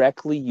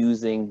directly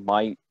using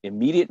my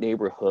immediate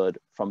neighborhood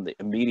from the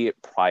immediate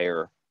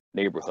prior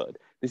neighborhood.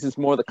 This is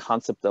more the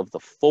concept of the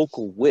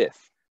focal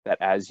width,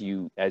 that as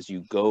you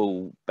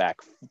go back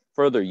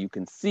further, you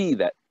can see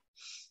that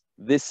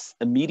this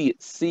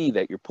immediate C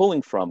that you're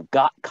pulling from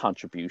got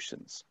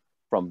contributions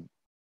from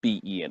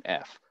B, E, and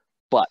F,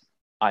 but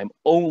I'm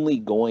only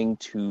going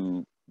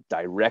to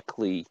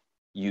directly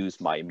use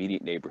my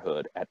immediate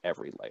neighborhood at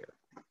every layer.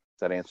 Does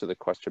that answer the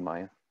question,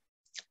 Maya?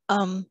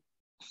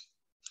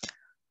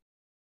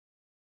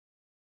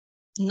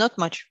 Not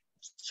much.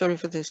 Sorry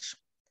for this.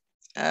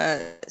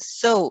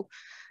 So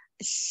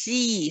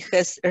C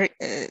has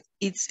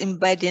its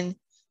embedding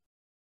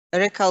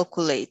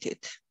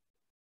recalculated.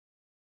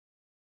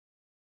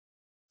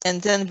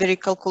 And then we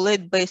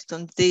recalculate based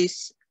on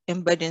these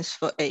embeddings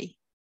for A.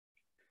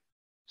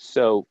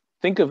 So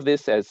think of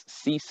this as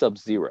C sub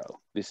 0.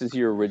 This is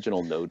your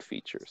original node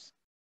features.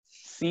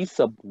 C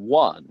sub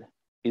 1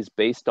 is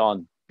based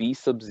on B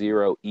sub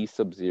 0, E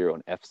sub 0,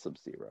 and F sub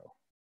 0,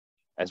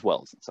 as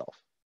well as itself.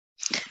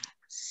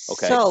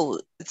 Okay. So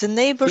the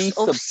neighbors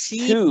of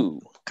C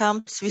 2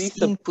 comes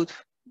with input.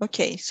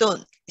 Okay, so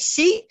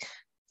C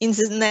in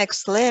the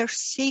next layer,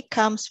 C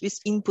comes with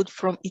input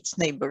from its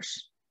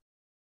neighbors.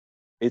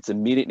 Its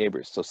immediate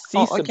neighbors. So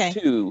C sub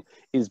 2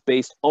 is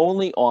based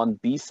only on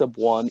B sub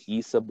 1,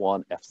 E sub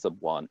 1, F sub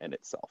 1, and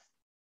itself.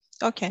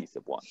 Okay. B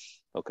sub 1.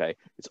 Okay.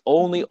 It's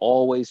only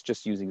always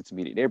just using its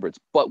immediate neighbors.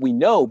 But we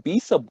know B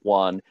sub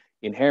 1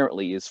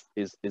 inherently is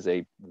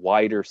a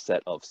wider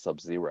set of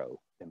sub 0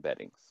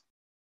 embeddings.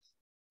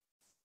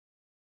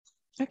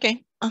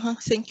 Okay.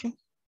 Thank you.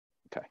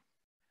 Okay.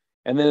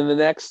 And then in the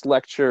next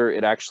lecture,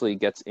 it actually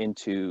gets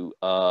into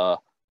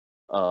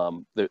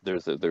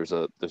there's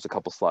a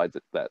couple slides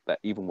that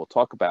even we'll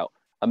talk about.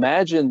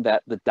 Imagine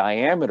that the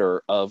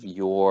diameter of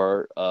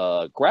your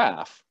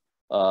graph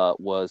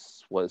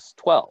was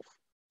 12.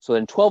 So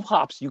in 12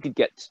 hops, you could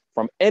get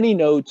from any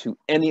node to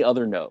any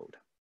other node.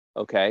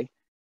 Okay.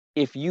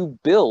 If you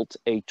built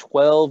a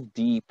 12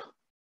 deep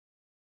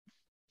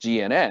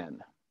GNN,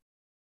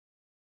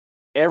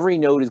 every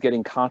node is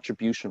getting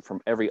contribution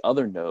from every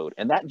other node,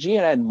 and that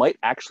GNN might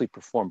actually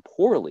perform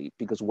poorly,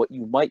 because what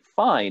you might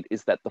find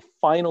is that the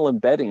final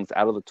embeddings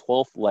out of the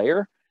 12th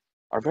layer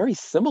are very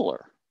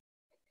similar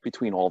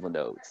between all the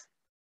nodes.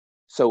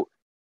 So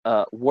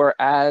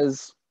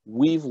whereas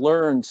we've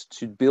learned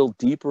to build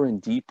deeper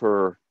and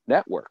deeper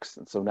networks,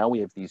 and so now we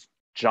have these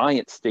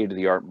giant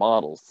state-of-the-art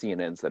models,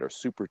 CNNs, that are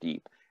super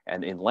deep,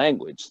 and in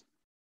language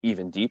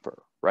even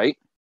deeper, right?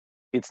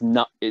 It's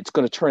going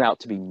to turn out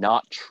to be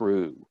not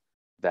true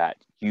that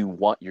you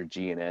want your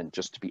GNN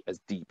just to be as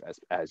deep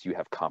as you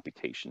have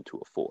computation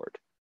to afford.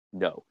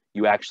 No,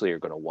 you actually are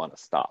going to want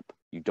to stop.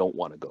 You don't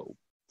want to go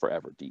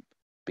forever deep,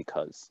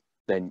 because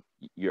then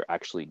you're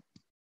actually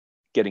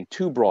getting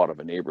too broad of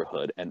a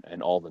neighborhood,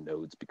 and all the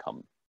nodes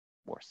become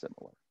more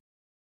similar.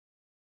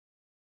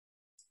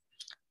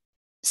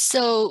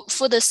 So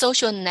for the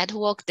social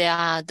network, there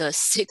are the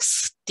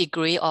 6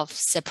 degree of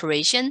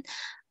separation,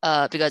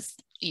 because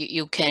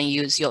you can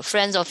use your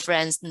friends of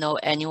friends, know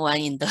anyone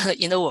in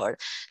the world.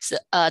 So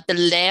the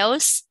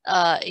layers,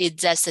 it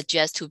just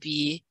suggests to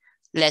be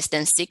less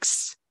than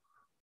 6.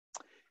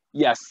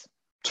 Yes,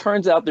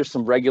 turns out there's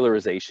some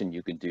regularization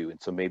you can do,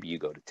 and so maybe you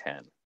go to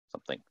 10,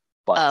 something.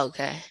 But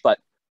Okay. but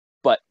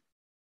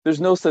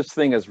there's no such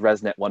thing as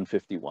ResNet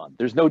 151.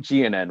 There's no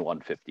GNN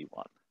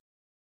 151.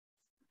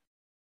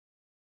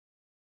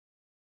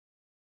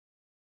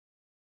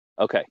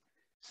 Okay,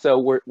 so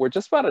we're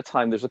just about out of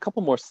time. There's a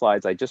couple more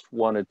slides. I just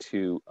wanted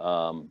to,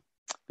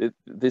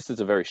 this is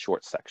a very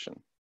short section.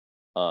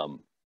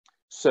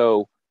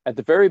 So at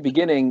the very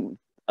beginning,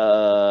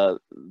 I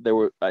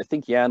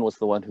think Jan was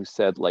the one who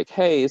said like,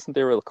 hey, isn't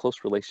there a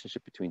close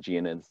relationship between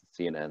GNNs and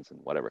CNNs and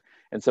whatever?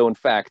 And so in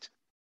fact,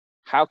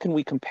 how can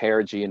we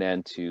compare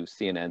GNN to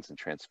CNNs and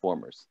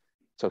transformers?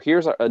 So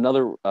here's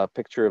another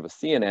picture of a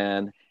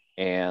CNN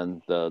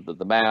and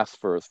the math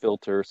for a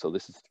filter. So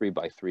this is 3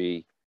 by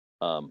 3.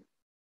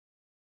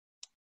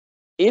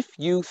 If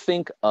you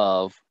think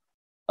of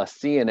a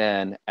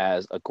CNN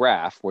as a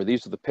graph where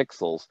these are the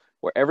pixels,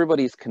 where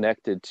everybody's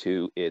connected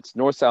to its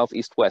north, south,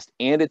 east, west,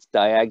 and its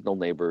diagonal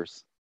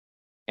neighbors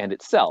and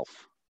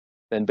itself,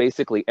 then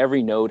basically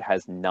every node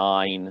has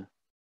a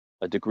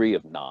degree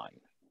of 9,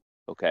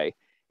 okay?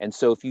 And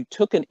so if you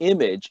took an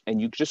image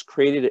and you just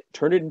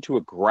turned it into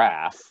a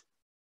graph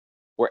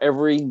where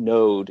every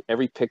node,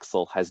 every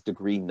pixel has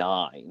degree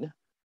 9,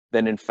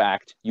 then in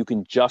fact, you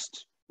can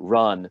just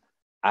run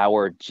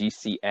our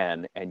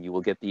GCN and you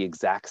will get the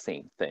exact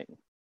same thing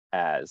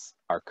as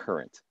our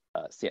current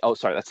oh,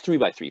 sorry, that's 3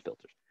 by 3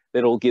 filters.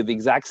 It'll give the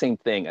exact same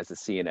thing as a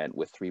CNN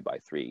with 3 by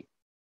 3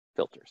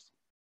 filters.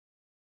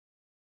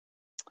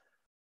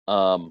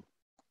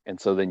 And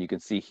so then you can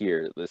see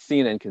here, the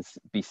CNN can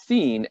be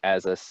seen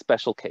as a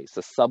special case,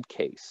 a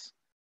subcase,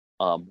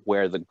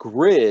 where the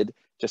grid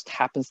just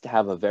happens to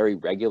have a very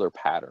regular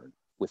pattern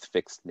with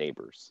fixed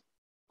neighbors,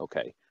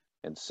 okay?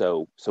 And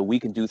so we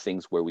can do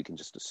things where we can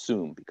just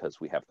assume because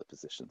we have the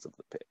positions of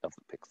the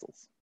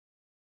pixels.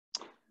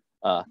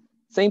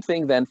 Same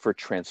thing then for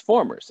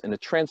transformers. In a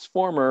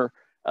transformer,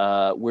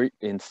 we're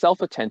in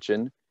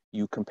self-attention,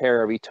 you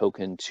compare every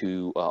token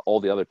to all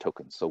the other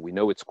tokens. So we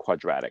know it's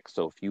quadratic.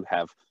 So if you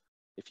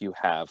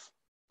have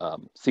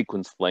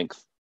sequence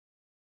length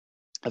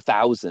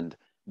 1,000,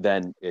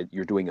 then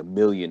you're doing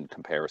 1,000,000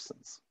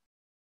 comparisons.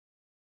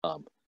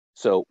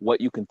 So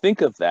what you can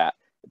think of that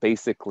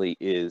basically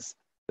is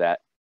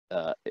that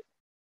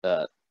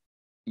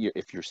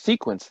if your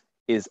sequence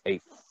is a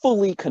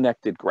fully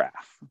connected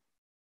graph,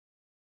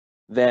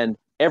 then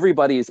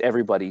everybody is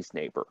everybody's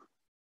neighbor,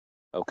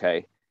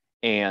 okay?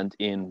 And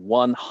in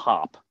one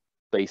hop,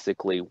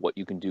 basically what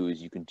you can do is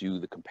you can do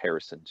the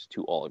comparisons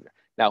to all of it.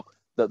 Now,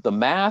 the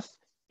math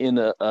in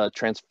a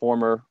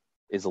transformer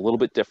is a little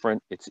bit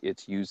different.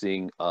 It's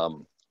using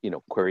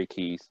query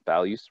keys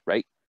values,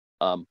 right?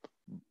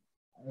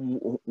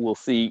 We'll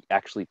see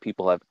actually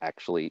people have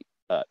actually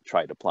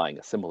tried applying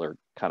a similar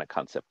kind of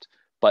concept,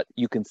 but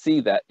you can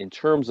see that in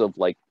terms of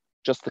like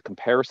just the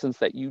comparisons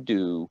that you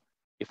do,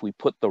 if we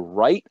put the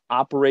right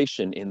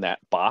operation in that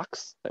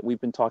box that we've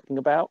been talking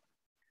about,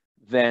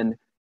 then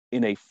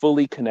in a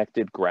fully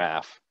connected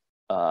graph,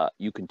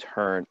 you can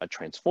turn a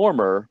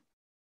transformer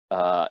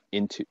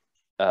into,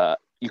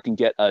 you can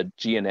get a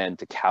GNN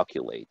to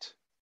calculate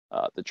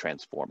the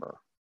transformer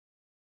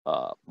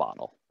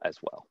model as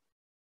well.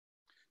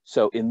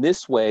 So in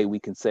this way, we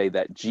can say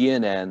that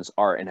GNNs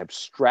are an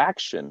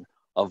abstraction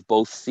of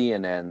both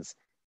CNNs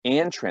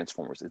and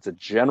transformers. It's a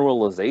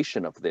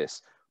generalization of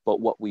this,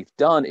 but what we've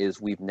done is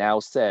we've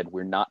now said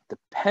we're not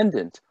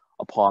dependent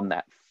upon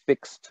that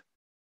fixed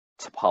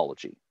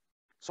topology.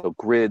 So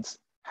grids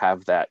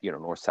have that,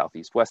 north, south,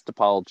 east, west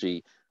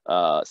topology.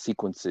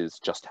 Sequences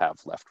just have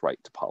left, right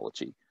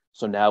topology.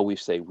 So now we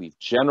say we've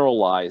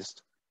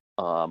generalized,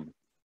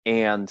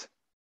 and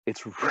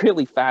it's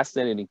really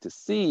fascinating to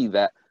see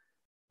that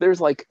there's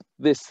like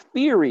this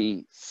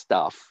theory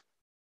stuff.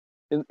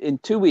 In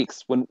 2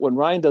 weeks, when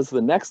Ryan does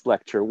the next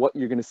lecture, what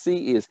you're going to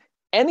see is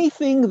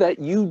anything that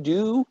you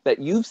do that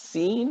you've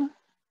seen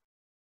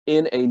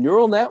in a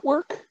neural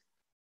network,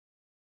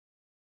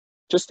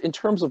 just in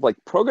terms of like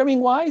programming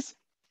wise,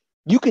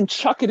 you can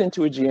chuck it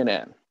into a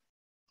GNN.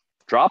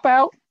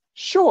 Dropout?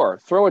 Sure,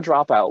 throw a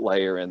dropout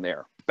layer in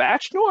there.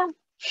 Batch norm?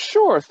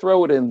 Sure,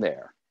 throw it in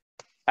there.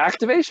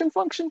 Activation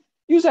function?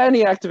 Use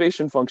any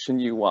activation function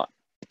you want.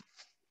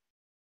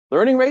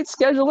 Learning rate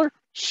scheduler?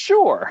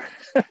 Sure.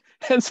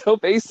 And so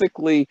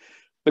basically,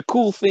 the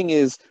cool thing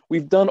is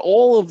we've done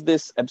all of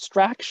this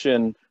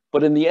abstraction,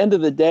 but in the end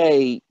of the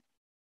day,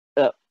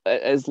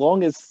 as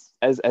long as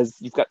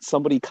you've got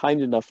somebody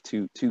kind enough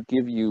to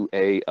give you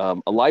a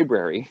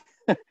library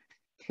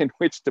in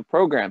which to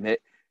program it,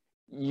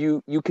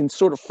 you can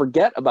sort of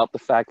forget about the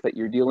fact that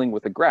you're dealing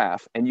with a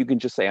graph, and you can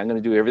just say, I'm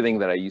going to do everything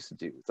that I used to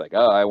do. It's like,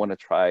 oh, I want to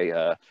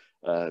try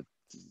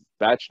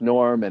batch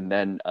norm and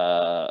then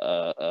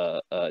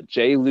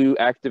JLU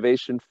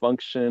activation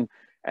function,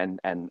 and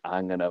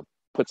I'm going to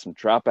put some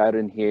dropout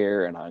in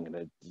here, and I'm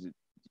going to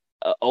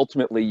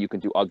ultimately you can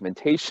do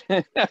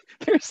augmentation.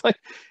 There's like,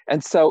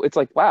 and so it's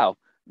like, wow,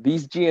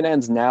 these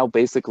GNNs now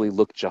basically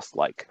look just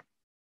like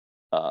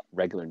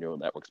regular neural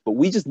networks. But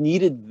we just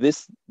needed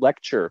this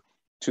lecture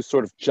to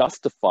sort of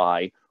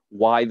justify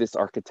why this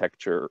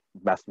architecture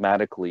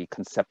mathematically,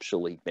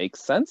 conceptually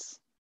makes sense.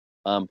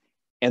 And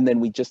then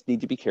we just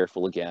need to be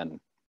careful again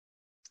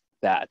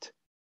that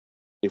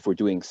if we're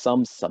doing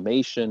some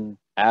summation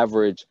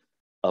average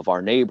of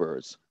our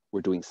neighbors,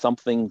 we're doing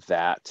something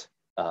that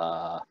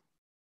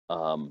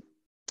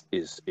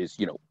is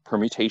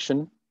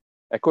permutation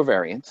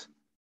equivariant.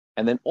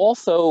 And then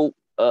also,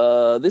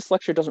 this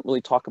lecture doesn't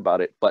really talk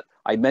about it, but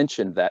I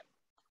mentioned that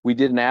we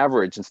did an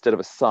average instead of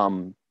a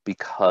sum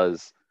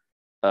because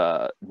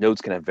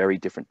nodes can have very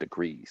different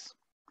degrees.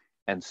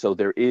 And so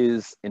there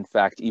is, in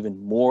fact,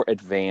 even more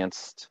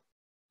advanced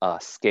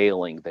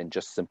scaling than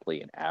just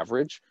simply an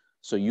average.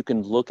 So you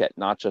can look at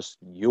not just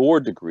your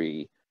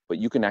degree, but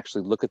you can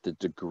actually look at the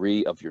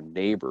degree of your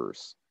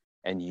neighbors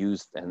and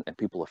use, and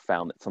people have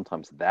found that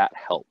sometimes that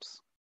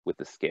helps with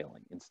the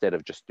scaling instead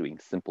of just doing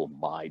simple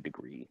my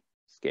degree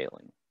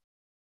scaling.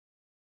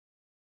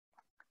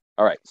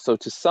 All right, so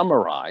to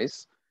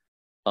summarize,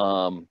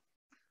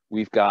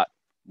 we've got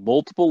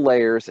multiple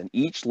layers, and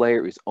each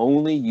layer is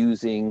only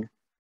using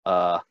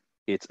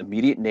its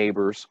immediate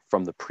neighbors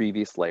from the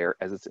previous layer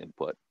as its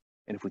input.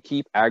 And if we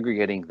keep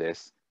aggregating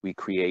this, we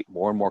create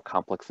more and more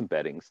complex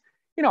embeddings.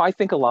 You know, I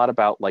think a lot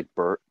about like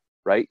BERT,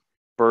 right?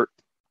 BERT,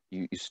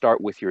 you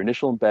start with your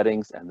initial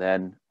embeddings, and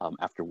then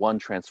after one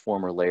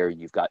transformer layer,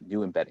 you've got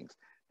new embeddings.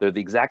 They're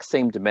the exact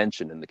same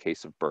dimension in the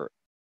case of BERT,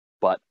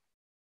 but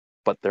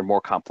they're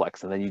more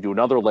complex. And then you do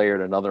another layer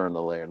and another and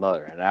another and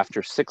another. And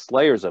after 6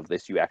 layers of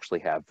this, you actually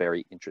have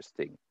very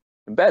interesting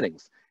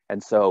embeddings.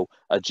 And so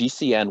a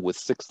GCN with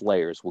 6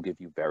 layers will give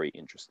you very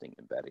interesting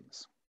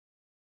embeddings.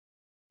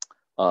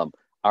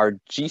 Our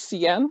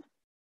GCN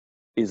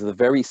is the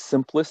very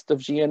simplest of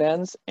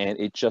GNNs, and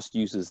it just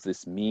uses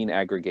this mean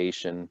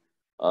aggregation.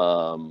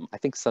 I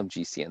think some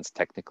GCNs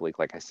technically,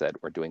 like I said,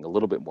 are doing a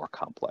little bit more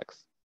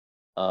complex.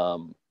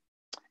 That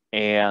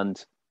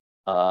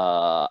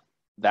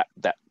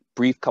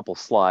brief couple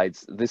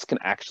slides, this can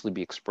actually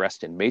be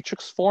expressed in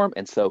matrix form.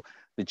 And so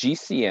the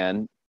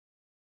GCN,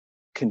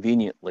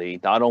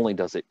 conveniently, not only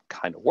does it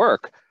kind of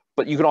work,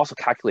 but you can also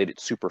calculate it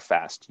super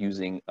fast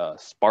using a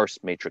sparse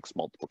matrix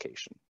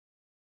multiplication,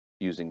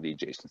 using the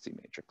adjacency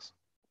matrix.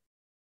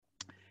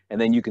 And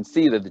then you can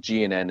see that the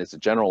GNN is a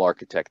general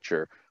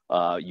architecture.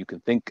 You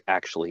can think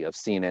actually of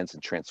CNNs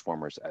and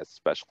transformers as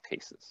special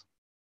cases.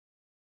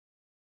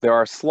 There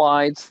are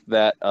slides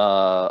that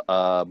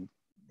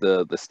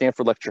the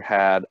Stanford lecture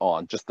had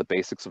on just the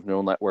basics of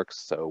neural networks.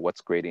 So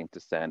what's gradient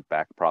descent,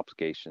 back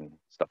propagation,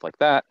 stuff like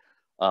that.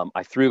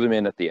 I threw them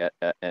in at the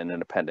in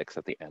an appendix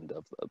at the end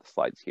of the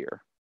slides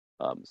here.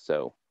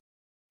 So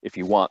if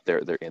you want,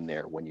 they're in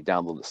there. When you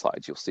download the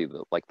slides, you'll see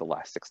the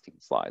last 16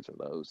 slides are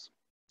those.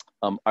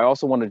 I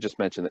also want to just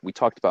mention that we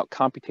talked about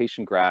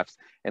computation graphs,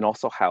 and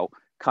also how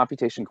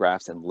computation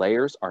graphs and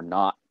layers are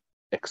not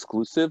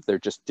exclusive. They're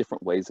just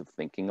different ways of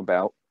thinking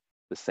about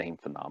the same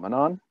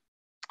phenomenon.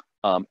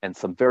 And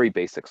some very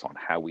basics on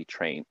how we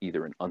train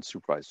either in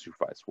unsupervised,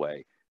 supervised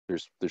way.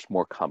 There's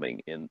more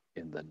coming in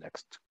the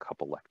next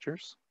couple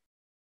lectures.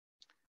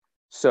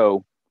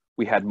 So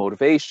we had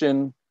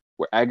motivation,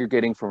 we're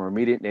aggregating from our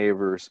immediate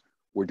neighbors,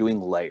 we're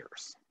doing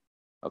layers.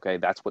 Okay,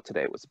 that's what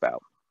today was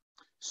about.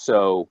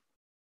 So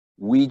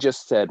we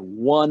just said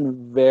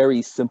one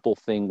very simple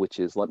thing, which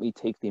is let me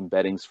take the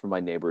embeddings from my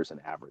neighbors and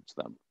average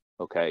them,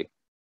 okay?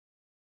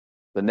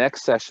 The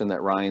next session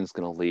that Ryan's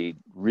gonna lead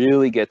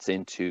really gets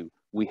into,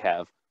 we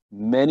have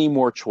many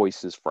more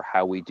choices for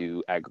how we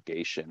do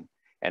aggregation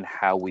and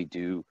how we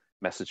do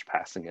message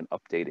passing and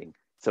updating.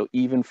 So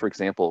even, for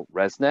example,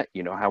 ResNet,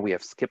 you know how we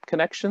have skip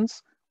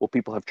connections? Well,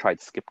 people have tried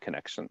skip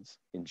connections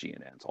in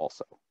GNNs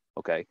also,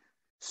 okay?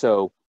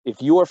 So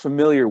if you are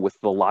familiar with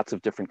the lots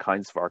of different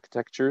kinds of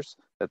architectures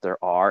that there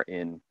are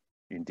in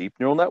deep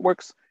neural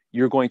networks,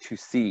 you're going to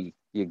see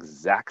the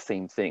exact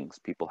same things.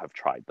 People have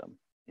tried them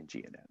in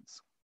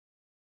GNNs.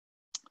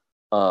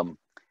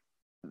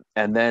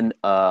 And then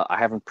I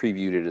haven't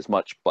previewed it as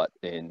much, but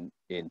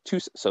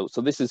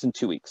so this is in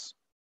 2 weeks.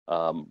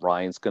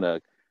 Ryan's gonna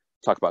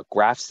talk about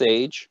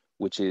GraphSage,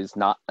 which is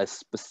not a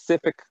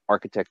specific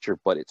architecture,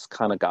 but it's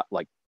kind of got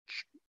like,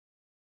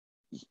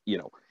 you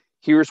know,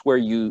 here's where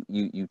you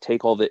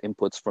take all the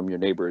inputs from your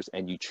neighbors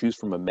and you choose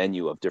from a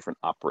menu of different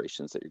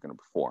operations that you're going to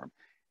perform.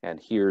 And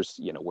here's,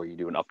 you know, where you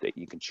do an update,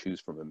 you can choose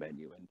from a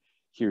menu. And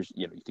here's,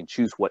 you know, you can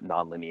choose what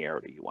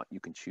nonlinearity you want. You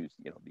can choose,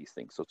 you know, these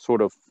things. So it's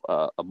sort of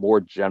a more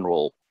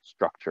general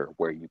structure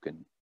where you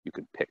can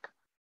pick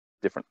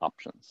different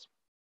options.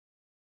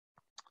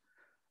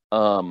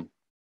 And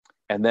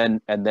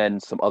then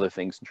some other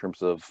things in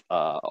terms of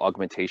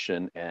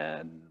augmentation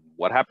and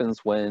what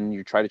happens when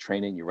you try to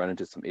train it and you run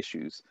into some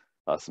issues.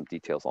 Some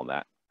details on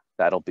that.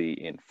 That'll be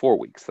in 4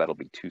 weeks. That'll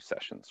be 2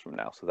 sessions from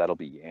now. So that'll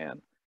be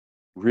Yan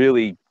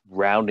really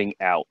rounding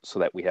out so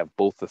that we have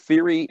both the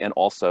theory and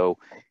also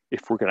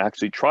if we're going to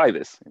actually try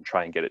this and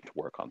try and get it to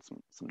work on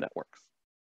some networks.